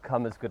wouldn't have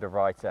become as good a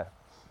writer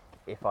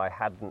if I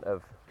hadn't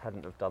have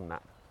done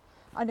that.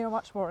 And you're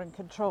much more in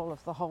control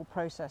of the whole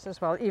process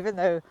as well, even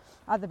though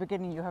at the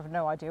beginning you have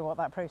no idea what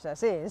that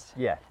process is.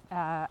 Yeah.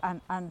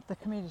 And the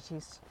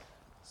community's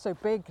so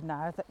big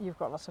now that you've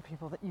got lots of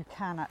people that you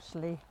can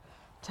actually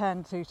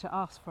turn to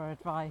ask for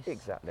advice.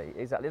 Exactly.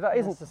 That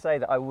isn't to say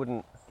that I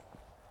wouldn't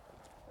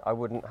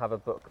have a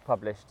book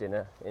published in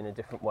a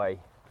different way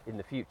in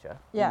the future.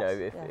 Yes, You know,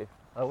 if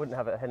I wouldn't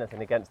have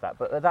anything against that.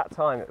 But at that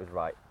time, it was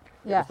right.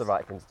 It Yes. was the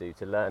right thing to do,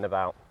 to learn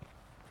about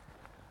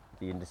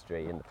the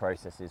industry and the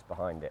processes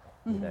behind it,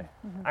 you know,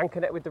 and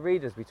connect with the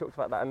readers. We talked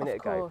about that a minute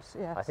Of ago. course,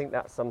 yes. I think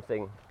that's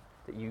something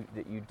that you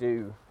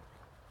do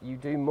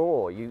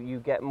more. You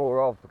get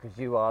more of, because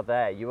you are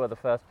there. You are the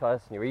first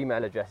person. Your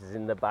email address is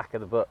in the back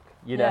of the book.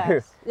 You know,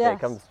 Yes, yes.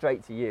 It comes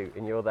straight to you,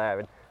 and you're there.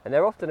 And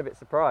they're often a bit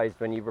surprised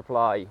when you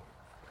reply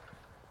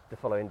the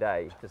following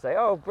day to say,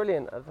 "Oh,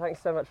 brilliant!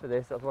 Thanks so much for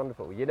this. That's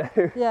wonderful." You know.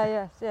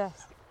 Yeah,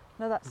 yes.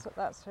 No,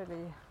 that's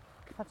really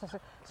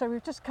fantastic. So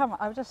we've just come.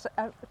 I was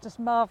just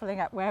marvelling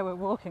at where we're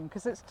walking,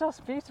 because it's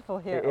just beautiful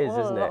here. It is, all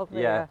isn't along it?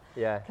 the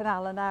Yeah.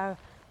 canal, and now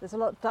there's a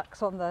lot of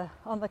ducks on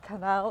the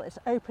canal. It's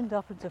opened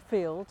up into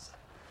fields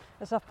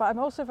and stuff. But I'm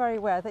also very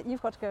aware that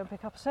you've got to go and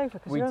pick up a sofa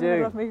because We you're in the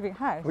middle do. of moving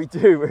house. We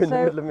do. We're in the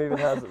So middle of moving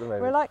house at the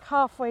moment. We're like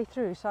halfway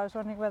through, so I was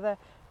wondering whether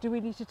do we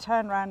need to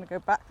turn around and go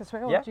back this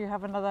way, or Yeah. do you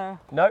have another?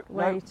 No,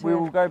 way to- we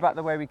will go back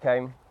the way we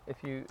came.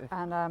 If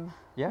And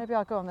Yeah. maybe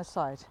I'll go on this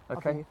side.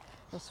 Okay. Of you,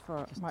 just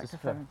for Just microphone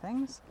for- and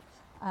things.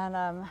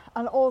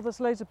 And all there's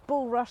loads of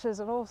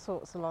bulrushes and all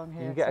sorts along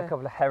here. you get a so-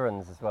 couple of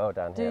herons as well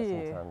down Do here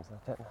you? sometimes.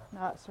 I don't know.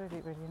 No, it's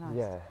really nice.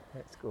 Yeah,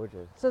 it's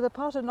gorgeous. So the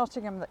part of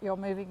Nottingham that you're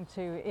moving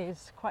to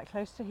is quite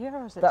close to here,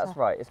 or is it? That's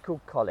right. It's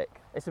called Colic.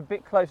 It's a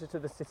bit closer to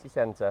the city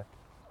centre,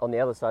 on the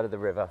other side of the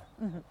river,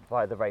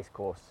 by the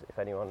racecourse. If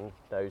anyone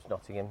knows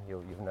Nottingham,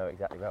 you'll know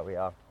exactly where we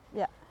are.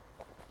 Yeah.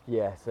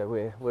 Yeah. So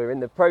we're in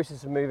the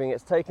process of moving.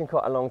 It's taken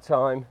quite a long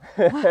time,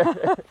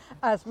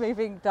 As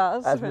moving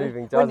does. as when-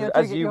 moving when does, you're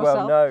as doing it you yourself.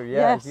 well know. Yeah,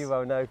 Yes. as you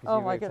well know, because Oh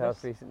you my moved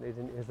house goodness. recently,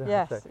 didn't you?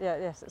 Yes, So-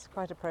 yes, it's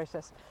quite a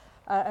process.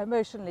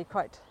 Emotionally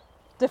quite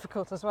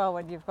difficult as well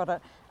when you've got an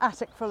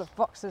attic full of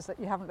boxes that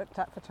you haven't looked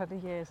at for 20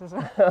 years as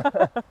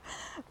well.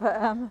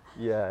 But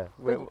Yeah.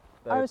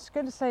 I was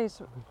going to say,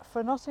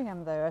 for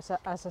Nottingham though,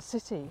 as a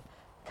city,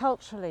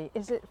 culturally,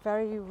 is it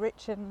very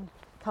rich in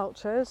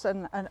cultures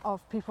and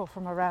of people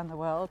from around the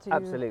world.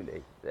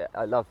 Absolutely. Yeah,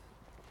 one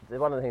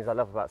of the things I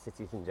love about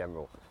cities in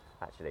general,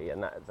 actually,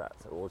 and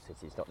that's all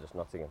cities, not just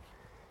Nottingham,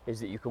 is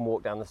that you can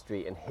walk down the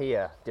street and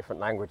hear different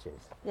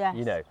languages. Yes.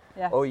 You know,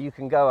 yes. or you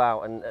can go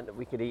out and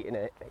we could eat in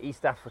an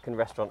East African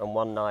restaurant on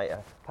one night,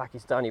 a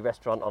Pakistani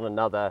restaurant on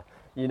another,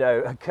 you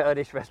know, a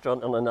Kurdish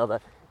restaurant on another.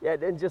 Yeah,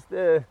 and just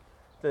that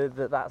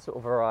sort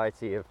of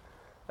variety of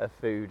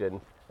food and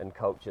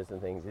cultures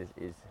and things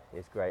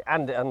is great,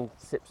 and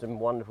sip some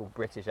wonderful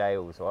British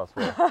ales whilst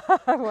we're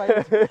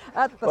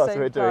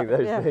doing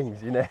those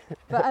things, you know.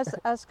 But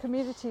as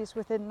communities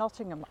within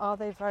Nottingham, are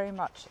they very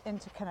much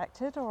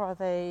interconnected, or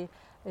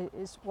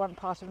is one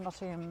part of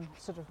Nottingham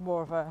sort of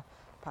more of a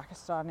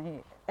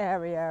Pakistani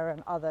area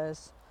and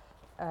others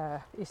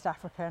East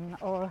African,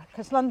 or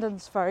because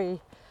London's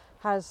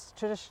has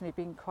traditionally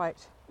been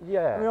quite.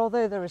 Yeah. I mean,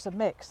 although there is a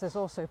mix, there's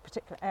also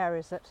particular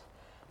areas that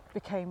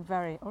became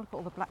very. Oh, look at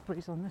all the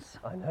blackberries on this.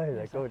 I know,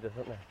 they're gorgeous,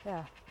 aren't they?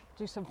 Yeah.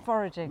 Do some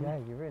foraging. Yeah,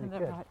 you're really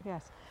good. Right,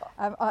 yes.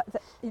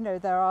 You know,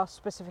 there are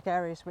specific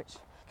areas which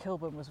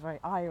Kilburn was a very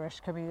Irish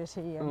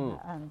community,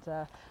 and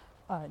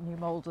New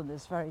Malden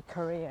is very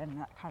Korean,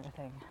 that kind of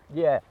thing.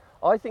 Yeah,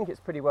 I think it's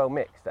pretty well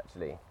mixed,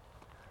 actually.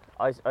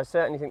 I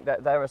certainly think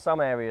that there are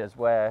some areas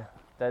where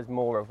there's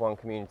more of one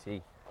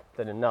community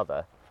than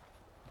another,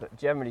 but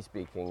generally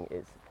speaking,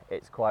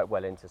 it's quite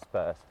well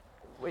interspersed,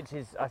 which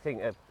is, I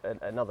think,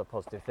 another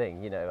positive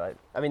thing. You know,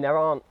 I mean, there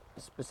aren't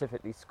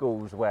specifically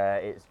schools where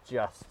it's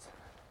just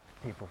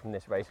people from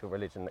this race or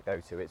religion that go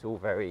to. It's all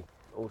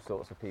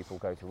sorts of people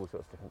go to all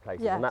sorts of different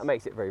places, and that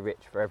makes it very rich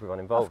for everyone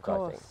involved. Of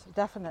course, I think.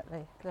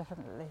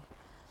 Definitely.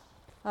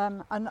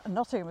 And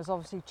Nottingham has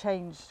obviously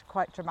changed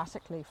quite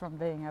dramatically from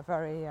being a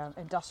very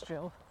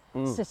industrial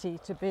city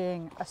to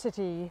being a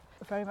city,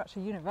 very much a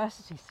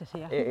university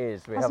city. I think. It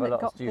is. We have a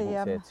lot of students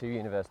here, 2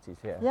 universities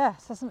here.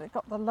 Yes, hasn't it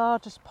got the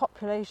largest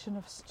population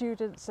of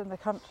students in the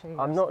country?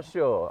 I'm not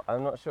sure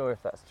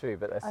if that's true,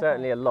 but there's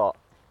certainly a lot,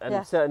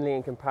 and certainly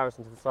in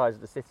comparison to the size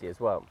of the city as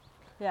well.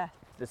 Yeah.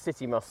 The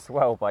city must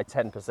swell by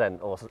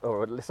 10% or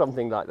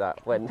something like that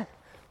when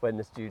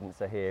the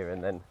students are here,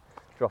 and then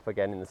drop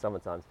again in the summer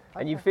times. Okay.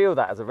 And you feel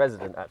that as a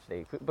resident,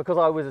 actually, because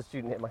I was a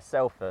student here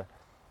myself for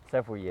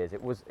several years.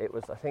 It was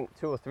I think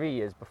 2 or 3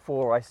 years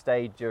before I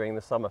stayed during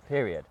the summer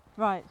period.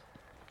 Right.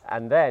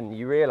 And then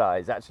you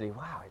realise, actually,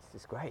 wow, it's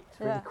just great. It's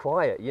really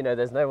quiet. You know,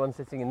 there's no one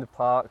sitting in the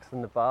parks,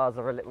 and the bars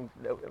are a little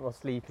bit more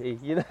sleepy,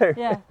 you know.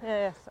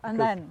 Yes. And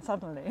then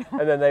suddenly.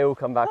 And then they all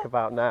come back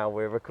about now.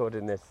 We're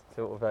recording this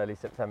sort of early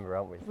September,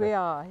 aren't we? So we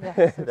are, yes.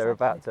 Exactly. They're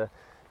about to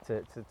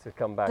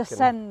come back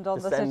descend on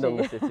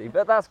the city.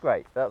 But that's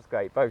great.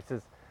 Both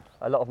as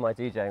a lot of my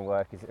DJing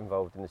work is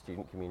involved in the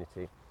student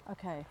community.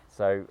 Okay.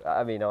 So,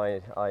 I mean,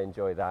 I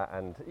enjoy that,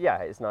 and yeah,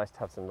 it's nice to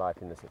have some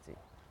life in the city.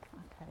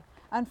 Okay.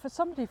 And for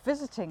somebody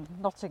visiting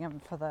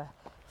Nottingham for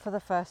the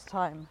first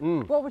time,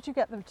 what would you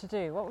get them to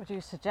do? What would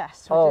you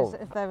suggest?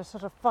 If there were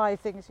sort of 5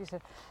 things you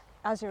said,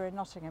 as you're in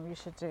Nottingham, you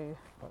should do.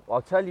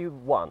 I'll tell you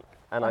one,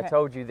 and I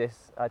told you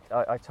this.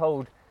 I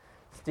told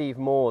Steve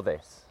Moore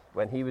this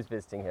when he was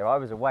visiting here. I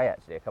was away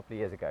actually a couple of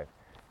years ago,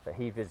 but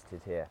he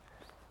visited here.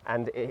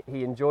 And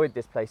he enjoyed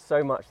this place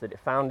so much that it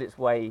found its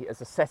way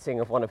as a setting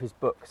of one of his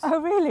books.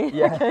 Oh, really?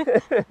 Yeah.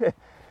 Okay.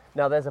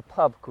 Now, there's a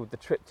pub called The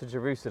Trip to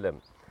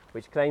Jerusalem,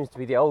 which claims to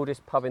be the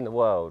oldest pub in the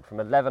world from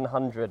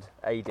 1100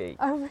 AD.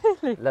 Oh,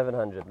 really?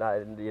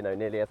 1100, you know,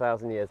 nearly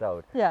 1,000 years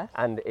old. Yes.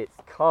 And it's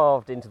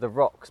carved into the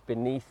rocks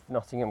beneath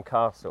Nottingham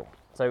Castle.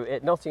 So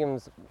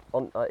Nottingham's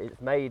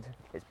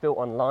it's built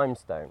on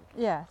limestone.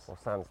 Yes. Or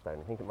sandstone.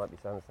 I think it might be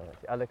sandstone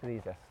actually. Oh, look at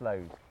these, they're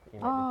sloes.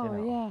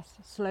 Oh, yes.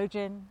 Sloe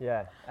gin.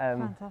 Yeah.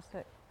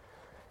 Fantastic.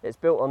 It's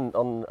built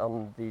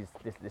on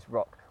this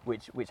rock,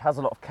 which has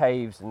a lot of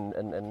caves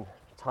and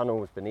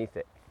tunnels beneath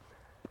it.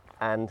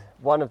 And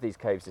one of these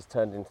caves is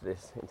turned into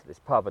this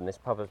pub, and this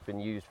pub has been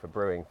used for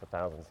brewing for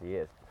thousands of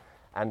years.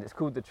 And it's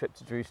called the Trip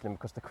to Jerusalem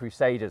because the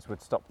Crusaders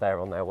would stop there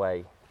on their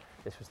way.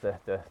 This was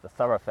the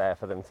thoroughfare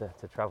for them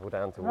to travel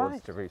down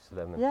towards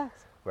Jerusalem and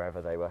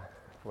wherever they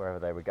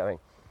were going.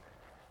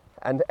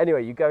 And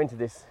anyway, you go into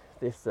this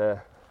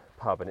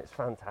pub, and it's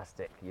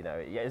fantastic. You know,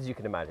 as you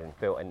can imagine,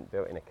 built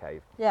in a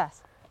cave.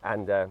 Yes.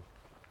 And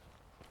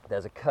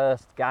there's a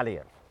cursed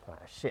galleon, like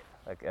a ship,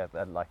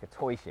 like a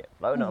toy ship,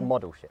 not a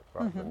model ship,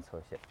 rather than a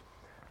toy ship,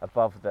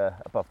 above the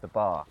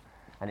bar,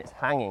 and it's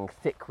hanging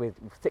thick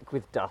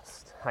with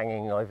dust,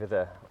 hanging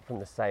over from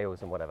the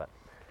sails and whatever.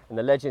 And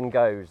the legend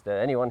goes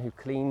that anyone who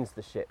cleans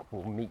the ship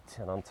will meet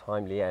an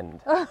untimely end.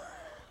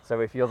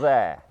 So if you're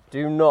there,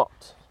 do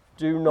not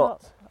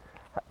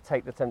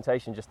take the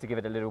temptation just to give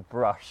it a little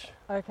brush.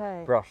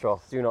 Okay. Brush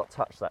off. Do not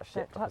touch that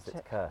ship because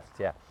it's cursed.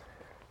 Yeah.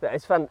 But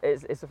it's fun.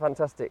 It's a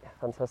fantastic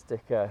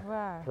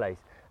place,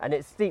 and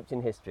it's steeped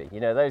in history.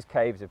 You know, those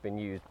caves have been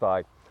used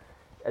by,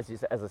 as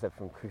I said,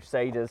 from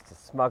crusaders to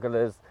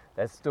smugglers.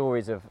 There's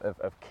stories of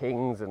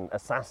kings and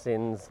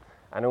assassins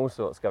and all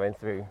sorts going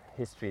through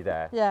history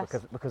there. Yes.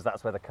 Because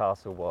that's where the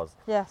castle was.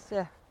 Yes.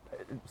 Yeah.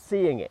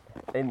 Seeing it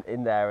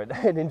in there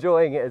and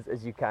enjoying it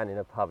as you can in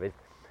a pub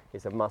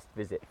is a must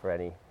visit for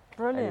any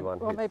Brilliant. anyone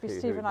Well, maybe who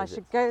Steve and I visits.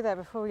 should go there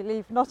before we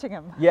leave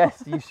Nottingham.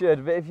 Yes, you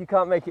should. But if you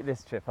can't make it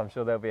this trip, I'm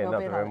sure there'll be There'll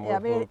another. And yeah, I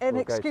mean, we'll an go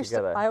excuse.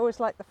 together. I always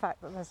like the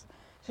fact that there's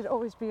should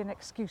always be an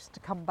excuse to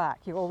come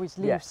back. You always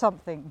leave Yes.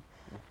 something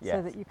so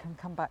Yes. that you can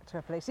come back to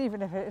a place,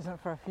 even if it isn't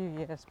for a few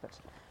years. But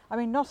I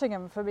mean,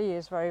 Nottingham for me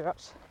is very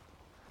much.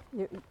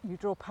 You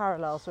draw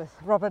parallels with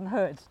Robin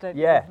Hood, don't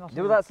you? Yeah,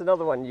 Nottingham. well, that's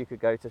another one you could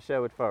go to,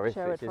 Sherwood Forest,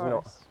 Sherwood which is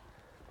Forest.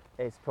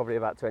 not. It's probably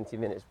about 20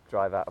 minutes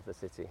drive out of the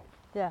city.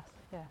 Yes,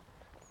 yeah.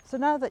 So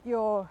now that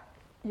you're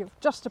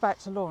just about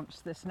to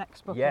launch this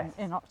next book Yes,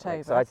 in I'm October,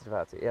 excited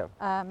about it. Yeah.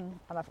 and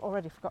I've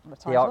already forgotten the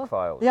The title. Ark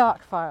Files. The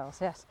Ark Files,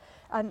 yes.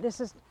 And this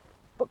is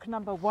book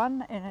number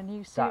 1 in a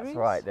new series. That's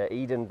right. The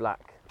Eden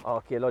Black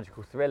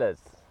archaeological thrillers,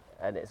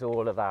 and it's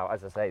all about,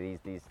 as I say,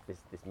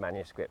 this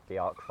manuscript, the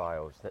Ark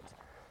Files, that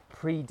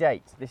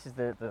predate. This is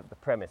the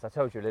premise. I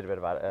told you a little bit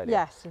about it earlier.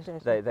 Yes, it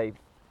is.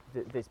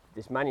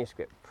 This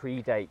manuscript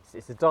predates.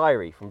 It's a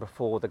diary from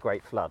before the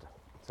Great Flood,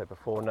 so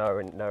before Noah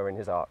and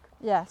his ark.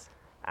 Yes.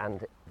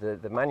 And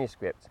the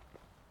manuscript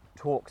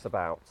talks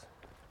about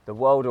the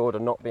world order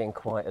not being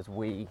quite as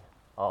we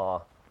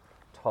are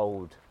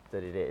told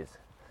that it is.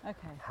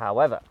 Okay.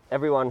 However,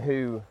 everyone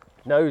who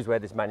knows where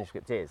this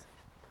manuscript is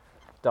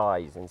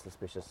dies in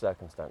suspicious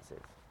circumstances.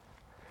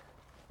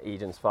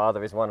 Eden's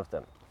father is one of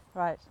them.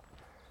 Right.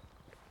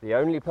 The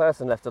only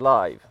person left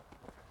alive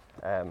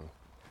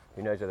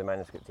who knows where the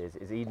manuscript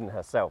is Eden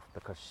herself,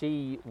 because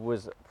she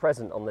was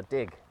present on the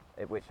dig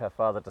at which her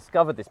father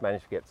discovered this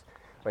manuscript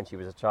when she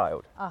was a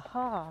child.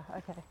 Aha.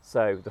 Okay.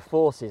 So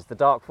the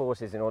dark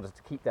forces, in order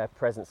to keep their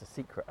presence a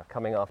secret, are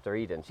coming after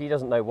Eden. She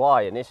doesn't know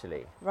why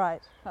initially.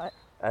 Right. Right.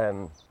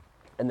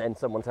 And then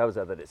someone tells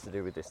her that it's to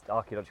do with this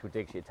archaeological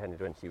dig she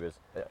attended when she was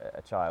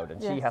a child.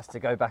 And she Yes. has to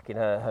go back in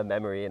her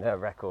memory and her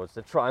records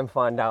to try and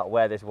find out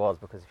where this was,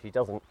 because if she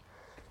doesn't,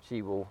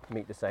 she will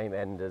meet the same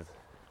end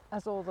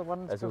As all the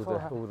ones as before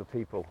her. all the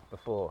people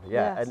before.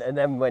 Yeah. Yes. And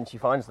then when she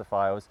finds the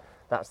files,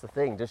 that's the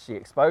thing. Does she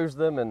expose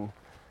them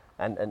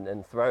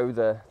and throw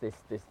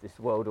this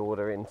world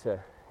order into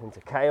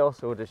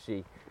chaos, or does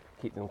she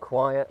keep them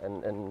quiet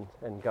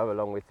and go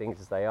along with things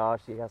as they are?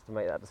 She has to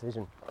make that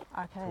decision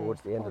Okay.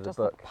 towards the end Or of the does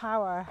book. the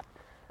power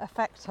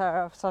affect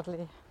her of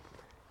suddenly?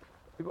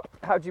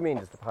 How do you mean,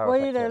 does the power Well,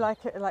 affect you know,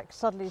 her? like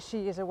suddenly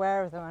she is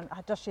aware of them,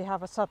 and does she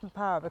have a sudden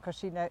power because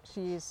she knows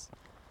she's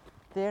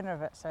the owner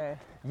of it? So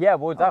Yeah,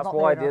 well, that's not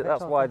why the owner of it, that's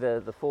sort why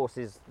of. the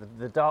forces,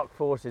 the dark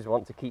forces,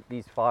 want to keep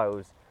these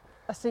files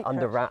a secret.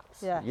 under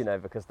wraps. Yes. You know,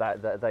 because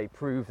that they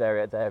prove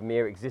their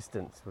mere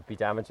existence would be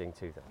damaging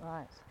to them.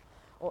 Right.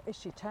 Or is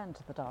she turned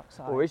to the dark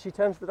side? Or is she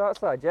turned to the dark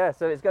side? Yeah.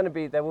 So it's going to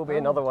be. There will be Oh.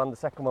 another one. The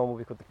second one will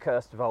be called the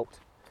Cursed Vault,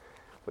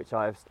 which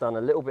I've done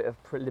a little bit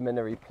of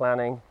preliminary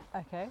planning,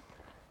 Okay.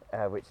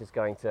 which is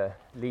going to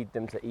lead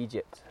them to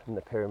Egypt and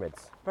the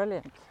pyramids.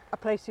 Brilliant. A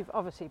place you've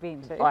obviously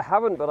been to. I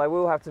haven't, but I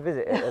will have to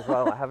visit it as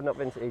well. I have not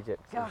been to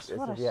Egypt. Gosh, as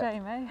what a of yet.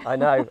 shame, eh? I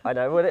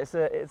know. Well, it's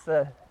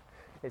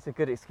a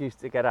good excuse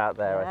to get out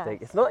there. I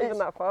think Yes, it's not even it's-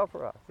 that far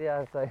for us.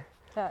 Yeah. So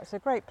Yeah, it's a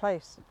great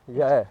place.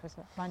 yeah.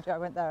 Mind you, I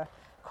went there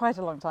quite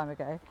a long time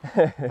ago.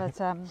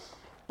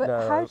 But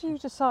No. how do you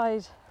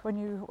decide when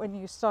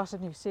you start a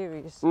new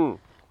series Mm.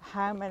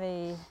 how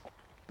many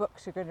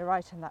books you're going to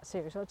write in that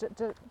series? Or I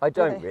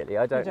do don't they- really.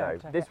 I don't You know.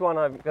 don't, okay. This one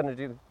I'm going to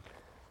do.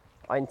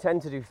 I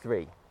intend to do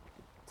 3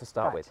 to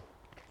start Right. with.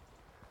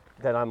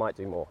 Then I might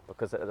do more,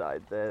 because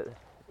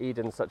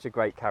Eden's such a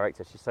great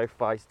character. She's so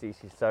feisty.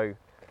 She's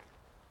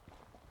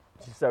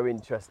so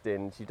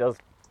interesting. She does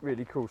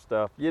really cool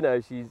stuff. You know,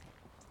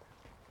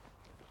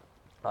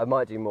 I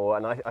might do more,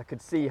 and I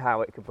could see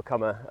how it could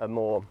become a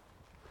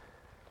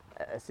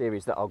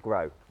series that I'll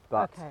grow.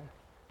 But Okay.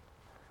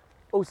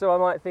 also I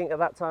might think at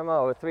that time,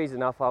 oh, 3's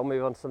enough. I'll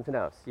move on to something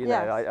else. You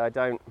know, Yes. I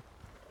don't.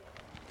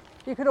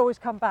 You could always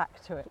come back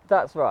to it.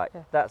 That's right.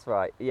 Yeah. That's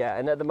right. Yeah.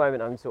 And at the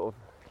moment,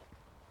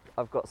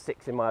 I've got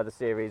 6 in my other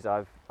series.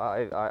 I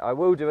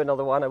will do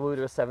another one. I will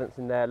do a 7th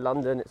in there.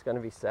 London. It's going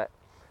to be set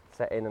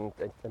in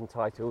and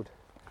titled.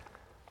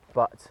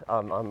 But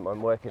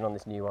I'm working on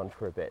this new one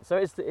for a bit. So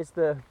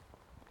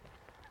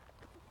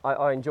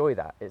I enjoy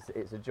that.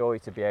 It's a joy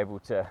to be able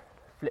to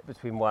flip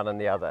between one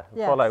and the other.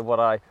 Yes. Follow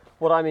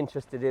what I'm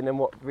interested in and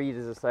what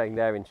readers are saying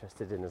they're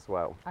interested in as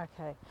well.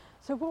 Okay.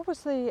 So what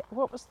was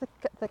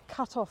the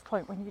cut-off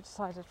point when you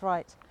decided,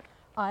 right,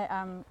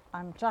 I'm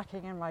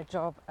jacking in my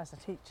job as a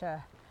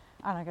teacher,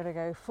 and I'm going to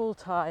go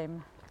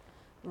full-time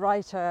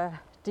writer,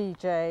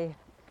 DJ,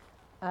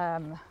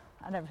 and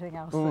everything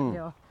else that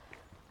you're.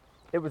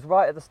 It was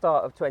right at the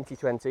start of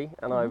 2020,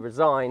 and I Mhm.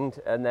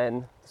 resigned, and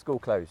then the school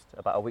closed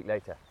about a week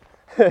later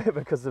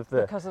because of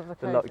the Because of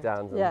the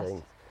lockdowns and Yes.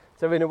 things.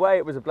 So in a way,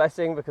 it was a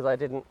blessing, because I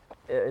didn't.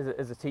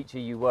 As a teacher,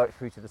 you work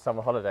through to the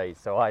summer holidays,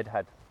 so I'd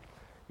had,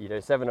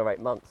 7 or 8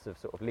 months of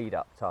sort of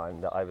lead-up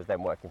time that I was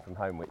then working from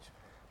home, which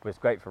was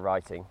great for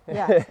writing.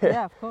 Yeah,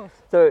 yeah, of course.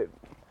 So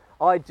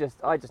I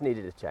just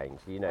needed a change.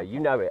 You Okay.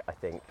 know it, I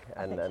think,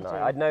 I and, think and you do.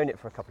 I'd known it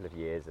for a couple of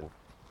years and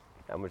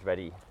was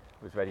ready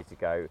to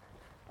go.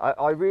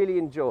 I really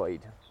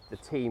enjoyed the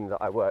team that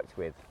I worked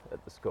with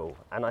at the school,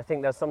 and I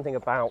think there's something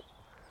about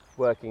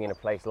working in a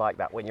place like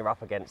that when you're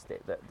up against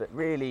it that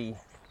really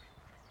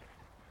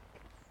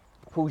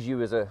pulls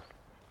you as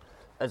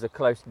a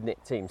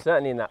close-knit team.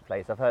 Certainly in that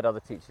place, I've heard other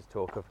teachers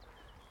talk of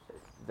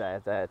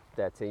their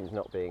teams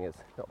not being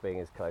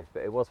as close,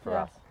 but it was for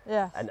us.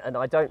 Yes. And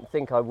I don't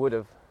think I would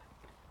have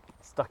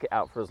stuck it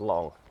out for as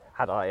long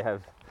had I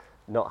have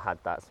not had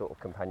that sort of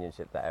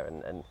companionship there.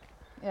 And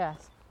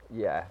Yes.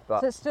 yeah,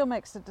 but So it still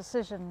makes the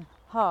decision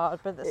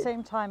hard, but at the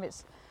same time,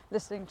 it's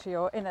listening to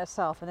your inner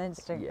self and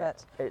instinct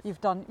that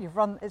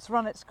it's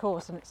run its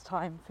course and it's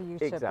time for you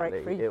to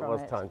break free from it. It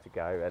was time to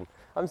go, and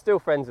I'm still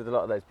friends with a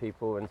lot of those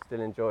people and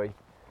still enjoy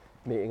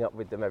meeting up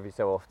with them every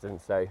so often.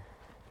 So.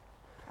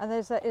 And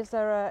is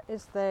there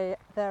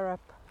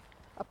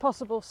a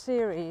possible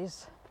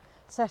series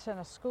set in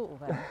a school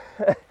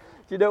then?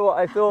 Do you know what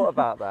I thought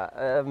about that?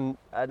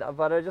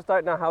 But I just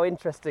don't know how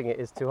interesting it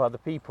is to other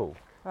people.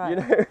 Right. You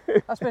know?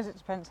 I suppose it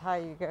depends how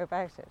you go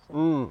about it.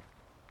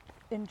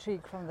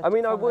 Intrigue from the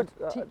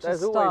teacher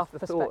there's always staff the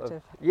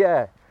perspective.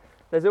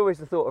 There's always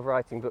the thought of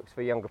writing books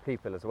for younger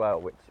people as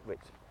well,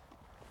 which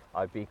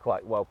I'd be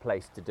quite well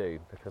placed to do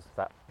because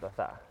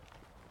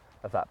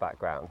of that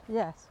background.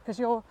 Yes, because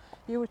you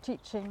were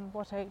teaching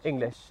what age?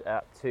 English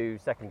to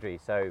secondary,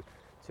 so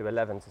to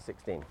 11 to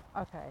 16.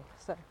 Okay,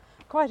 so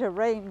quite a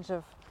range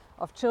of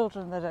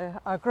children that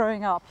are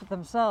growing up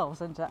themselves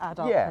into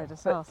adulthood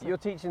as well. But you're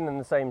teaching them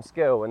the same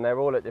skill and they're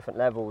all at different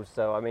levels,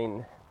 so I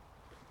mean,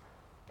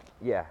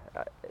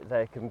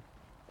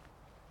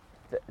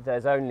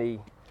 there's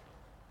only,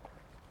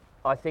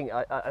 I think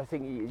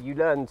you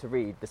learn to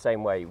read the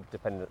same way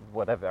depending on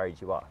whatever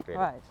age you are, really.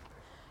 Right.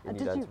 And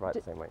you learn to write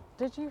the same way.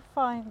 Did you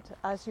find,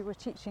 as you were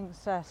teaching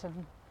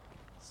certain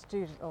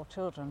students or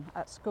children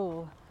at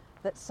school,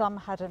 that some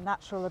had a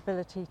natural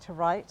ability to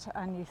write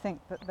and you think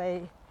that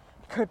they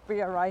could be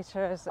a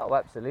writer? Oh,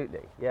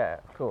 absolutely. Yeah,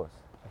 of course.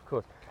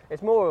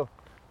 It's more,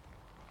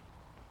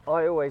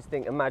 I always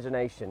think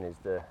imagination is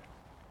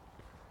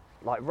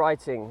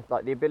writing,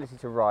 like the ability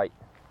to write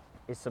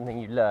is something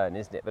you learn,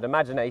 isn't it? But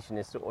imagination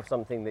is sort of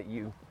something that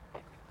you,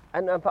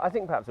 and I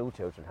think perhaps all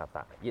children have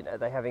that. You know,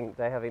 they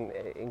having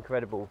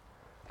incredible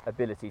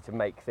ability to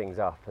make things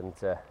up and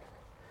to,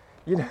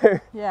 you know,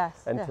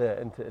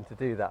 to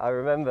do that. I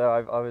remember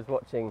I was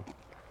watching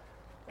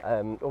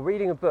or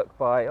reading a book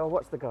by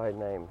what's the guy's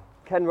name?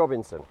 Ken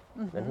Robinson,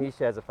 and he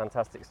shares a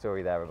fantastic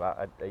story there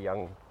about a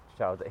young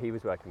child that he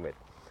was working with,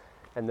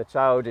 and the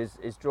child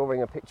is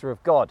drawing a picture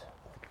of God.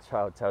 The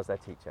child tells their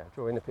teacher,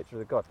 drawing the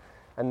picture of God,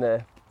 and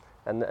the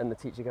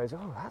teacher goes,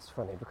 "Oh, that's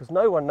funny because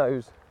no one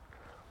knows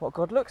what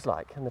God looks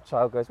like." And the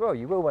child goes, "Well,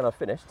 you will when I've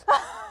finished."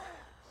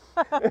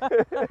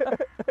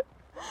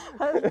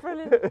 That's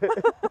brilliant.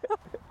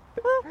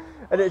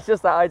 And it's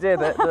just that idea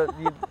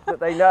that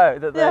they know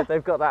that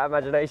they've got that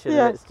imagination,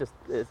 and it's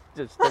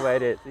just the way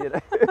it is, you know.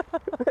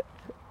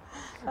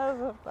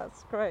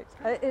 That's great.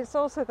 It's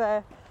also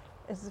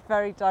it's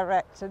very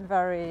direct and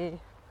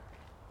very,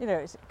 you know,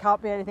 it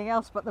can't be anything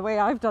else but the way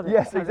I've done it.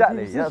 Yes,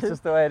 exactly. That's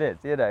just the way it is,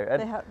 you know.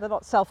 And they're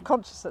not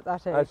self-conscious at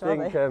that age, I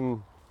think, are they?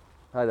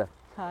 Hi there.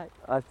 Hi.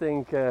 I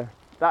think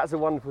that's a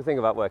wonderful thing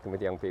about working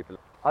with young people.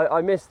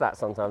 I miss that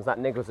sometimes. That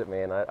niggles at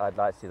me, and I'd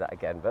like to see that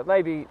again. But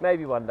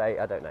maybe one day.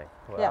 I don't know.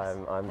 Well, yes.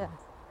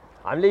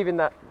 I'm leaving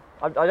that.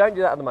 I don't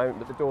do that at the moment,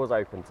 but the door's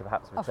open to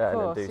perhaps return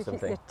and do you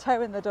something. Keep your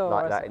toe in the door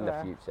like that in the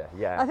future.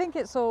 Yeah. I think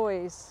it's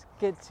always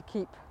good to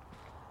keep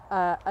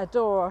a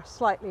door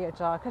slightly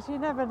ajar because you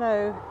never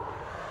know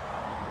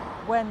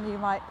when you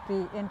might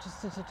be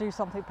interested to do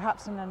something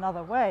perhaps in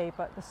another way.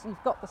 But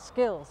you've got the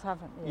skills,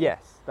 haven't you?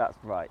 Yes, that's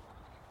right.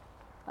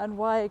 And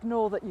why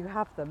ignore that you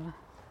have them?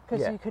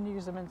 Because you can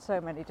use them in so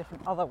many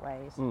different other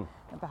ways, and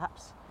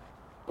perhaps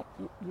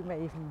you may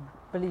even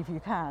believe you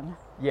can.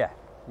 Yeah,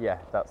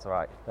 that's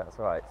right.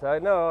 So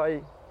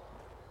no,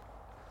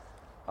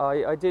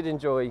 I did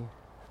enjoy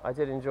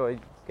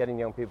getting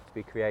young people to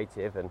be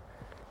creative and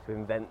to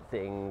invent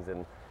things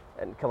and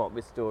come up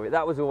with stories.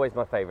 That was always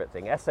my favourite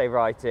thing. Essay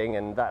writing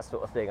and that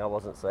sort of thing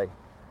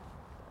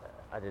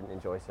I didn't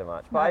enjoy so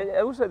much. But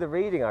also the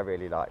reading I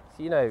really liked.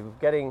 You know,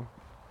 getting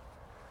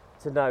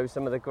to know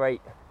some of the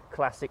great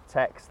classic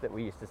texts that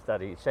we used to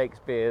study,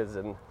 Shakespeare's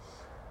and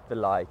the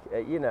like,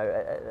 you know,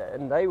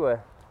 and they were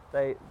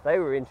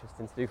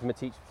interesting to do from a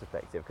teacher's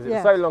perspective because it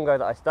was so long ago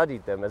that I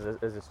studied them as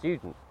a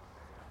student.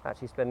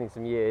 Actually spending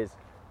some years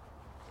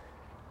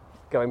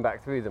going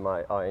back through them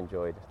I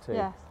enjoyed too.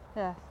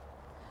 Yes.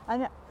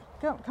 And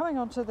coming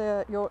on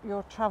to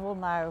your Travel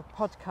Now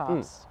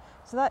podcast,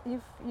 so that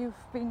you've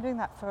been doing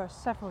that for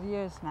several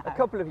years now. A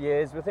couple of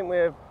years. I think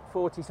we're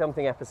 40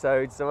 something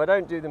episodes, so I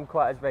don't do them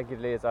quite as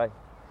regularly as I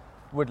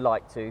would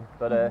like to,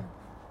 but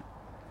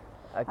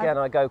again,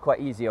 I go quite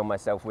easy on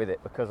myself with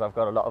it because I've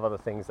got a lot of other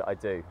things that I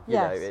do. You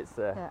know, it's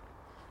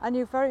and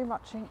you very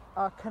much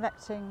are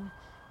connecting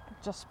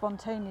just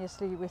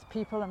spontaneously with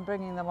people and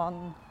bringing them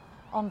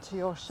onto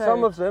your show.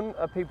 Some of them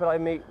are people I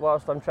meet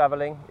whilst I'm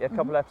travelling. A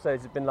couple of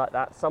episodes have been like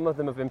that. Some of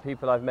them have been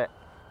people I've met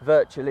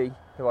virtually,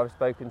 who I've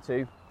spoken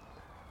to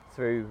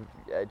through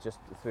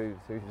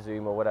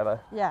Zoom or whatever.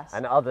 Yes.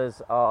 And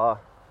others are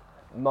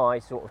my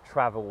sort of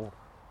travel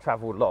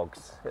travel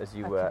logs, as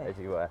you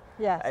were.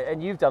 Yes.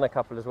 And you've done a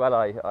couple as well.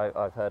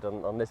 I've heard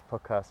on this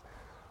podcast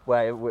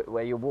where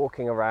you're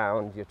walking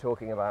around, you're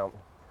talking about,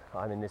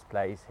 I'm in this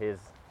place. Here's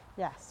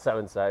Yes. so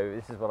and so.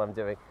 This is what I'm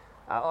doing.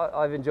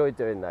 I've enjoyed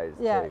doing those.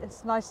 Yeah, too.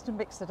 it's nice to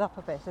mix it up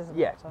a bit, isn't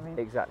Yeah, it? I mean,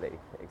 exactly.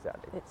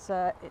 it's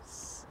a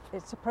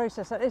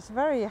process. It's a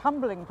very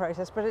humbling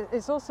process, but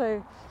it's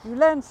also, you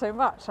learn so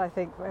much. I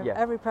think Yeah.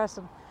 every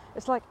person,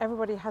 it's like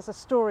everybody has a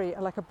story,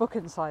 like a book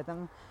inside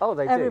them. Oh,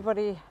 they do.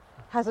 Everybody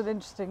has an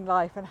interesting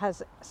life and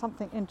has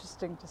something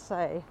interesting to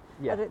say.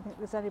 Yeah. I don't think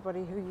there's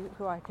anybody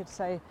who I could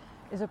say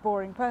is a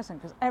boring person,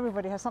 because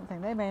everybody has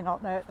something. They may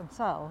not know it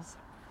themselves,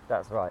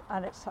 That's right.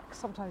 and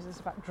sometimes it's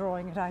about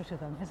drawing it out of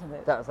them, isn't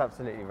it? That's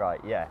absolutely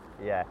right. Yeah.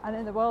 And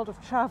in the world of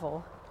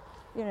travel,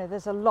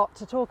 there's a lot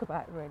to talk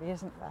about, really,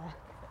 isn't there?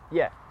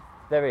 Yeah,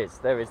 there is.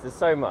 There's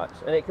so much,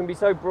 and it can be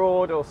so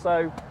broad, or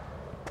so.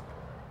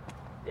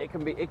 It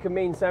can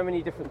mean so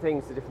many different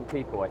things to different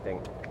people, I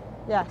think.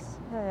 Yes.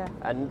 Yeah.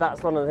 And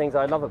that's one of the things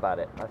I love about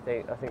it. I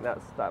think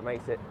that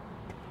makes it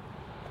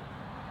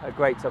a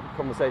great topic of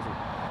conversation.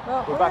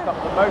 Well, We're back up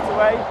the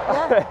motorway.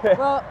 Yeah.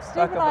 Well, Steve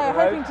Back and up I are the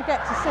road. hoping to get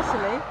to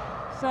Sicily,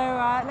 so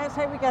let's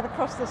hope we get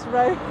across this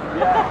road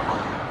Yeah.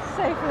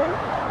 safely.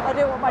 I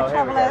don't want my Oh, here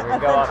travel we go. We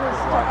go up adventures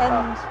this to right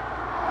end.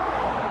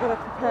 I've got to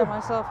prepare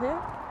myself here.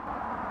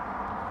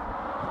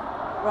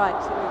 Right,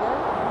 here we go.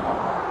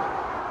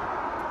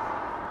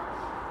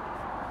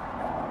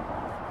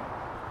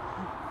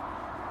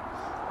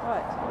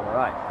 Right, All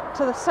right.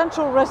 to the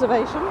central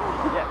reservation.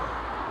 Yeah.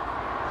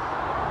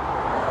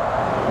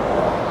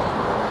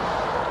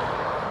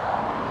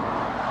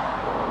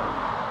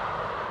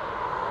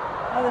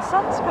 Oh, the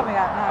sun's coming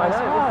out now I as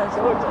know, well. this It's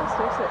is gorgeous.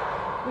 fantastic, isn't it?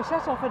 We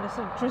set off in a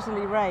sort of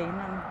drizzly rain,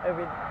 and It'll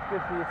be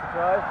good for you to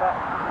drive back.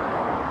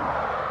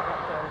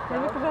 they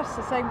look at us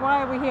and saying,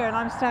 "Why are we here?" And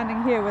I'm standing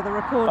here with a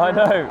recorder I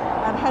know.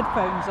 and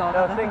headphones on.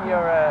 I and think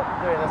you're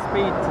doing a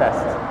speed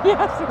test.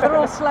 yes, we're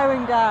all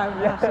slowing down.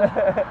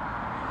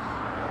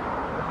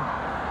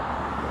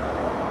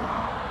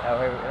 Oh,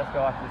 here let's go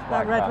after this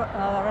That flag red, car.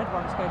 that red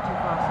one's going too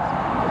fast.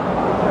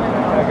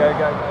 Go.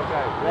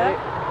 Yeah. Ready?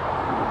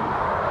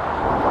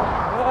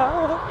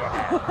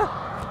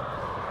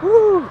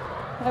 Woo!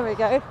 There we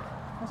go.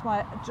 That's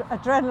my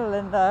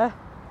adrenaline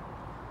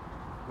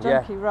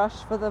junkie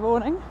rush for the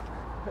morning.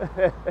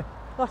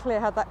 Luckily I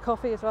had that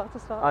coffee as well to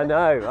start I with.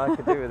 know, I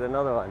could do with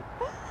another one.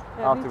 Yeah,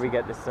 me After we too.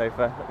 get this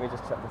sofa, let me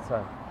just check the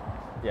time.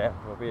 Yeah,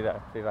 we'll be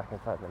there. Be back in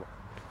 5 minutes.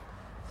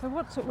 So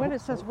when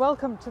it says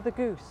 "Welcome to the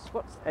Goose,"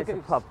 what's the It's Goose?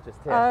 a pub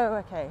just here. Oh,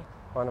 okay.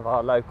 One of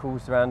our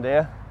locals around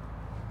here.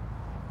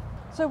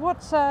 So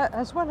what's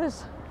as well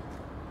as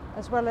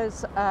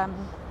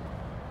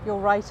your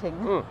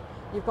writing,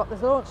 you've got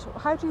this launch.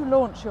 How do you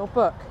launch your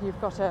book? You've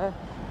got do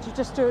you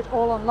just do it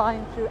all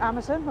online through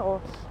Amazon, or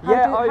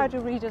how do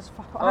readers?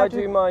 I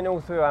do mine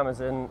all through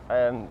Amazon,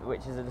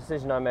 which is a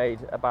decision I made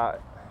about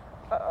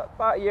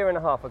a year and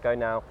a half ago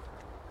now,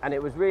 and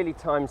it was really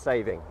time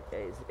saving.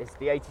 It's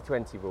the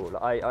 80-20 rule.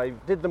 I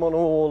did them on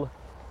all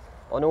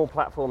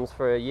platforms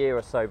for a year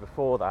or so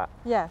before that.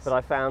 Yes. But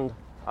I found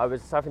I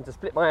was having to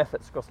split my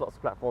efforts across lots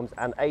of platforms,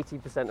 and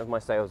 80% of my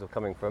sales were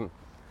coming from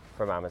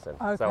Amazon.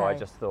 So I Okay.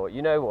 just thought,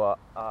 you know what,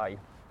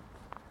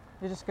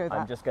 You just go that.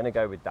 I'm just going to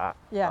go with that.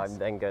 Yes. I'm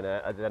then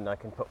then I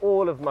can put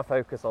all of my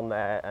focus on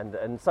there,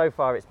 and so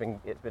far it's been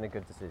a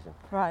good decision.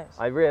 Right.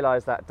 I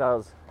realise that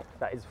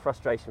is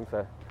frustration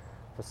for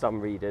some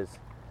readers,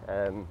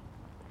 and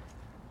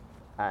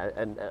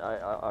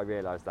I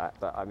realise that.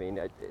 But I mean,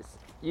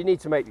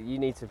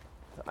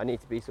 I need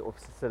to be sort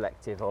of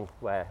selective on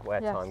where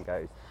Yes. time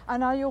goes.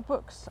 And are your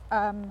books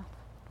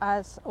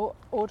as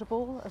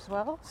Audible as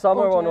well? Some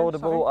are on Audio,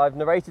 Audible. sorry. I've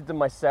narrated them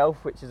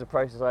myself, which is a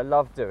process I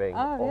love doing,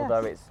 Oh,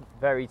 although yes. it's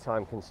very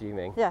time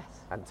consuming Yes.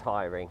 and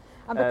tiring.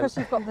 And because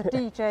you've got the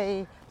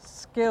DJ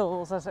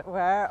skills, as it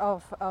were,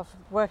 of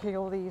working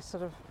all these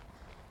sort of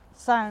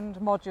sound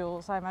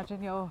modules, I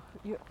imagine you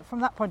from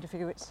that point of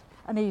view, it's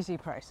an easy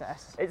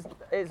process.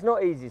 It's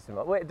not easy so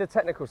much. Well, the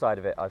technical side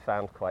of it I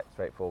found quite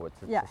straightforward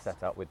to Yes.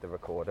 set up with the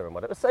recorder and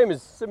whatever.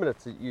 Similar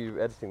to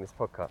you editing this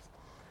podcast.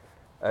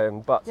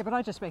 But Yeah, but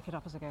I just make it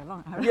up as I go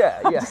along.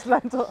 yeah, I yeah. just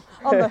land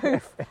on the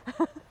hoof.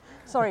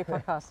 Sorry,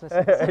 podcast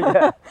listeners.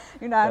 Yeah.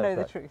 You now know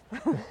That's the right.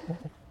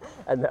 truth.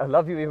 And I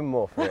love you even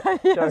more for it,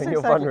 Yes, showing your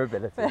exactly.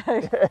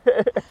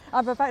 vulnerability.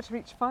 I'm about to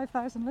reach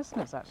 5,000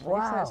 listeners actually.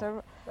 Wow,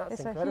 So that's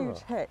it's incredible. a huge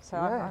hit. So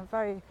Yeah. I'm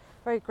very,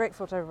 very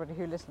grateful to everybody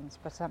who listens.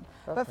 But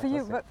That's for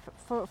you, fantastic.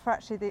 but for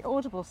actually the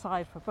Audible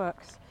side for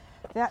books,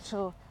 the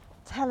actual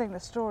telling the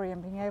story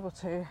and being able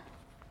to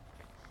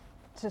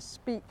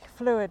speak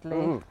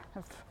fluidly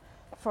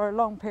for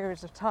long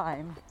periods of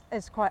time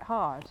is quite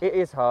hard. It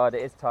is hard.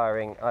 It is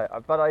tiring.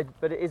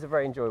 But it is a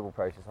very enjoyable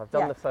process. I've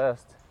done Yeah. the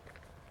first,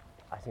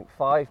 I think,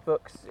 5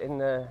 books in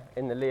the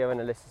Leo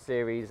and Alyssa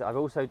series. I've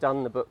also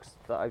done the books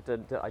that I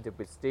did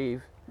with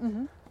Steve.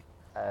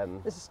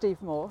 This is Steve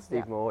Moore.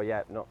 Steve Moore,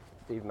 yeah, not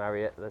Steve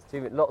Marriott. There's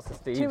lots of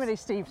Steves. Too many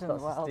Steves in the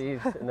Lots of world.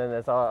 Steves. And then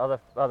there's our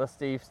other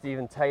Steve,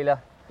 Stephen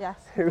Taylor. Yes.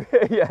 Who,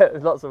 yeah,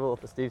 there's lots of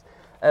author Steves.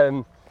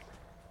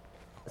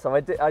 So I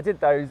did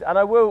those, and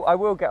I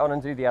will get on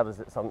and do the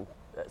others at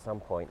some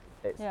point.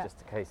 It's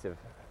just a case of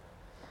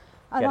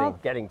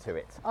getting to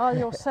it. Are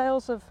your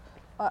sales of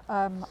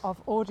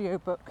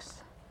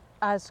audiobooks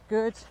as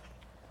good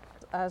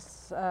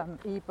as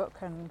ebook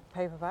and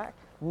paperback?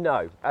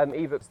 No,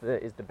 ebooks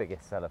is the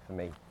biggest seller for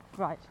me.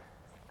 Right.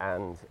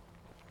 And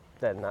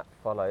then that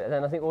follows, and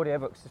then I think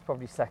audiobooks is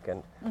probably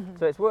second. Mm-hmm.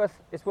 So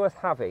it's worth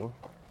having,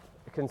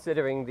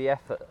 considering the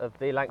effort of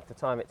the length of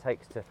time it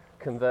takes to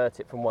convert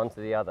it from one to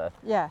the other.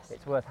 Yes.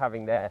 It's worth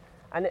having there.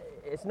 And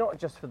it's not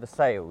just for the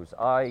sales.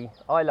 I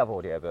love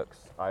audiobooks.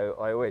 I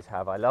always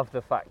have. I love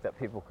the fact that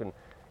people can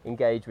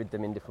engage with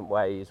them in different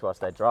ways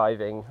whilst they're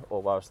driving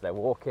or whilst they're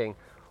walking,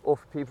 or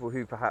for people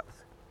who perhaps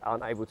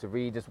aren't able to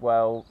read as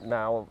well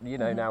now,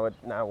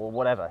 now or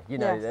whatever.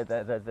 Yes.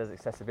 There's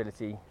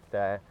accessibility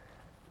there.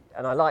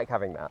 And I like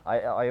having that.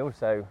 I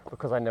also,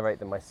 because I narrate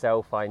them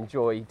myself, I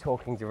enjoy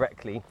talking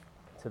directly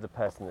to the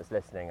person that's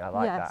listening. I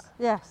like that.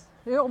 Yes.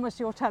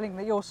 You're telling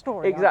your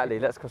story. Exactly.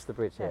 Let's cross the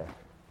bridge here.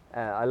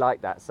 I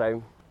like that.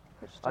 So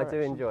I do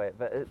direction? enjoy it,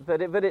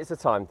 but it's a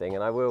time thing,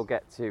 and I will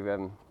get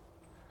to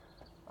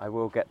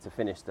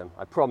finish them.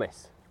 I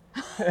promise.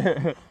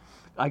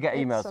 I get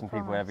It's emails a from people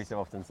promise. every so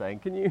often saying,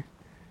 "Can you?"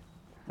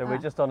 So we're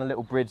just on a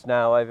little bridge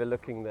now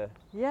overlooking the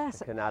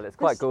Yes. canal. It's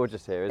quite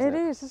gorgeous here, isn't it?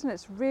 It is, isn't it?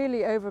 It's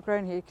really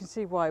overgrown here. You can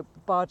see why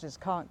barges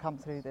can't come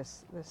through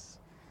this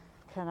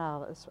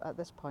canal at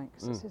this point,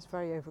 because this is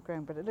very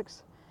overgrown. But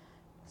it's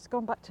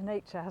gone back to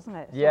nature, hasn't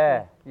it? It's Yeah,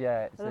 lovely.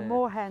 yeah. There are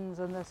more hens,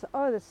 and there's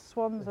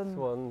swans and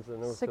all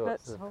cichlids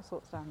sorts of, and all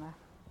sorts down there.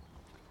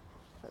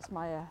 That's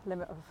my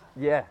limit of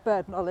yeah.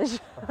 bird knowledge.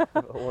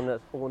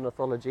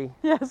 Ornithology.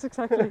 Yes,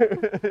 exactly.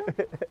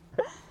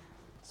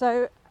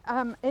 So,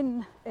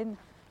 in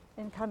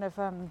kind of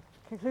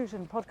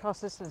conclusion,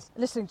 podcast listeners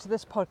listening to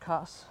this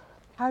podcast,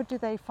 how do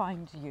they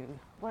find you?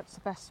 What's the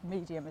best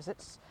medium? Is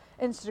it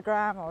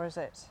Instagram or is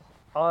it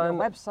your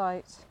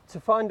website? To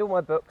find all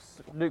my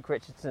books, Luke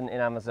Richardson in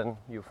Amazon.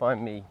 You'll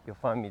find me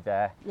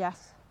there.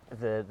 Yes.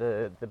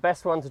 The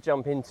best one to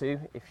jump into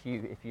if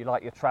you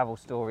like your travel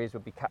stories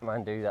would be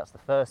Kathmandu. That's the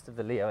first of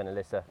the Leo and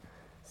Alyssa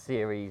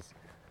series.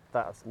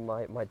 That's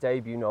my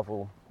debut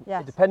novel.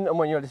 Yes. Depending on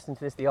when you're listening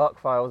to this, the Ark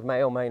Files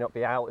may or may not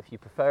be out. If you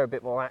prefer a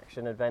bit more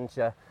action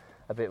adventure,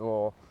 a bit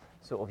more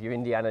sort of your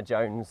Indiana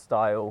Jones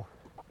style,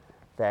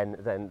 then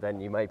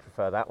you may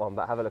prefer that one.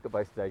 But have a look at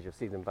both of those. You'll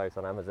see them both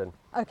on Amazon.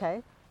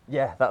 Okay.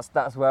 Yeah,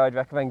 that's where I'd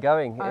recommend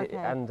going. Okay.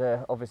 And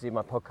obviously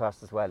my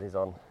podcast as well is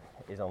on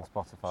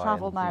Spotify.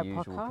 Travel and Now the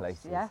usual podcast.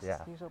 places. Yes, Yeah.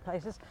 usual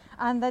places.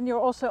 And then you're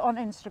also on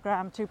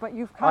Instagram too. But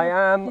you've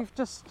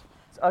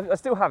I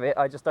still have it.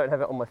 I just don't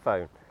have it on my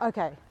phone.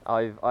 Okay.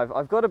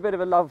 I've got a bit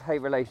of a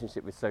love-hate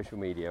relationship with social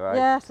media, right?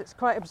 Yes, it's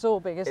quite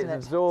absorbing, isn't it?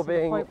 It's absorbing,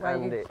 To the point where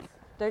and you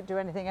don't do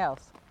anything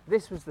else.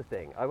 this was the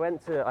thing.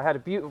 I had a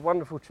beautiful,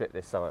 wonderful trip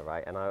this summer,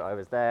 right? And I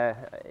was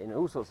there in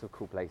all sorts of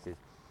cool places.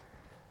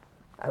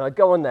 And I'd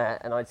go on there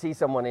and I'd see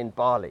someone in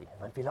Bali,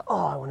 and I'd be like,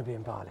 "Oh, I want to be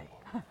in Bali,"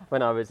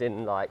 when I was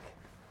in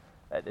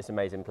at this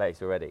amazing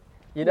place already.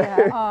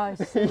 Yeah, I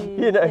see.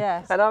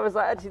 Yes. And I was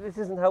like, actually, this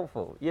isn't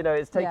helpful.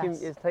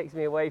 It takes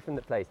me away from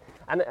the place.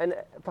 And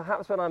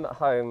perhaps when I'm at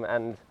home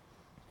and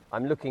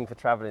I'm looking for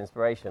travel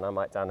inspiration, I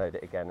might download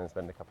it again and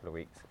spend a couple of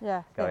weeks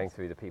going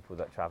through the people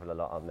that travel a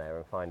lot on there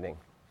and finding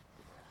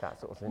that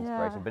sort of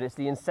inspiration. Yeah. But it's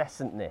the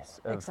incessantness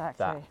of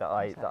Exactly. that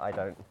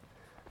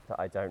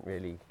I don't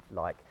really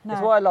like. No.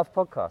 It's why I love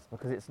podcasts,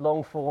 because it's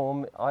long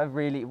form.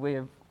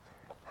 We're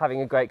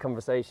having a great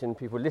conversation.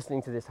 People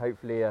listening to this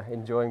hopefully are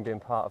enjoying being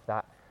part of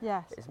that.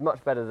 Yes. It's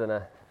much better than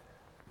a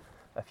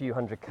few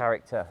hundred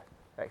character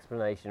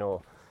explanation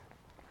or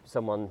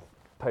someone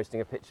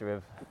posting a picture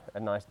of a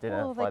nice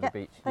dinner by the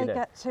beach. They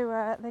get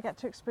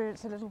to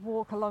experience a little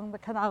walk along the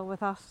canal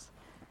with us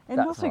in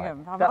That's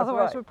Nottingham. right. That's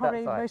Otherwise,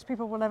 right. most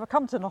people will never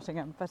come to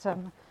Nottingham. But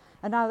and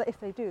now that if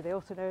they do, they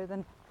also know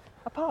then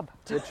a pub.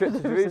 The trip to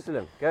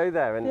Jerusalem. Go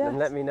there and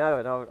let me know,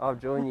 and I'll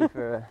join you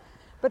for a.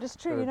 But it's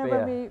true,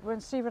 beer. when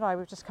Steve and I,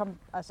 we've just come,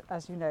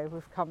 as you know,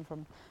 we've come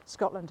from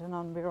Scotland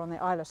and we were on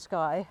the Isle of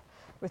Skye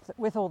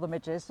with all the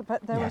midges.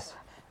 But there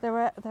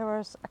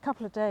was a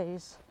couple of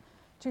days,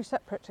 2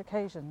 separate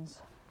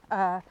occasions,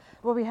 where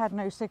we had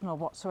no signal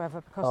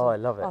whatsoever because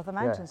of the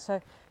mountains. Yeah.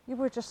 So you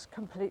were just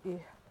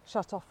completely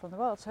shut off from the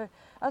world. So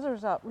as a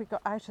result, we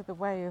got out of the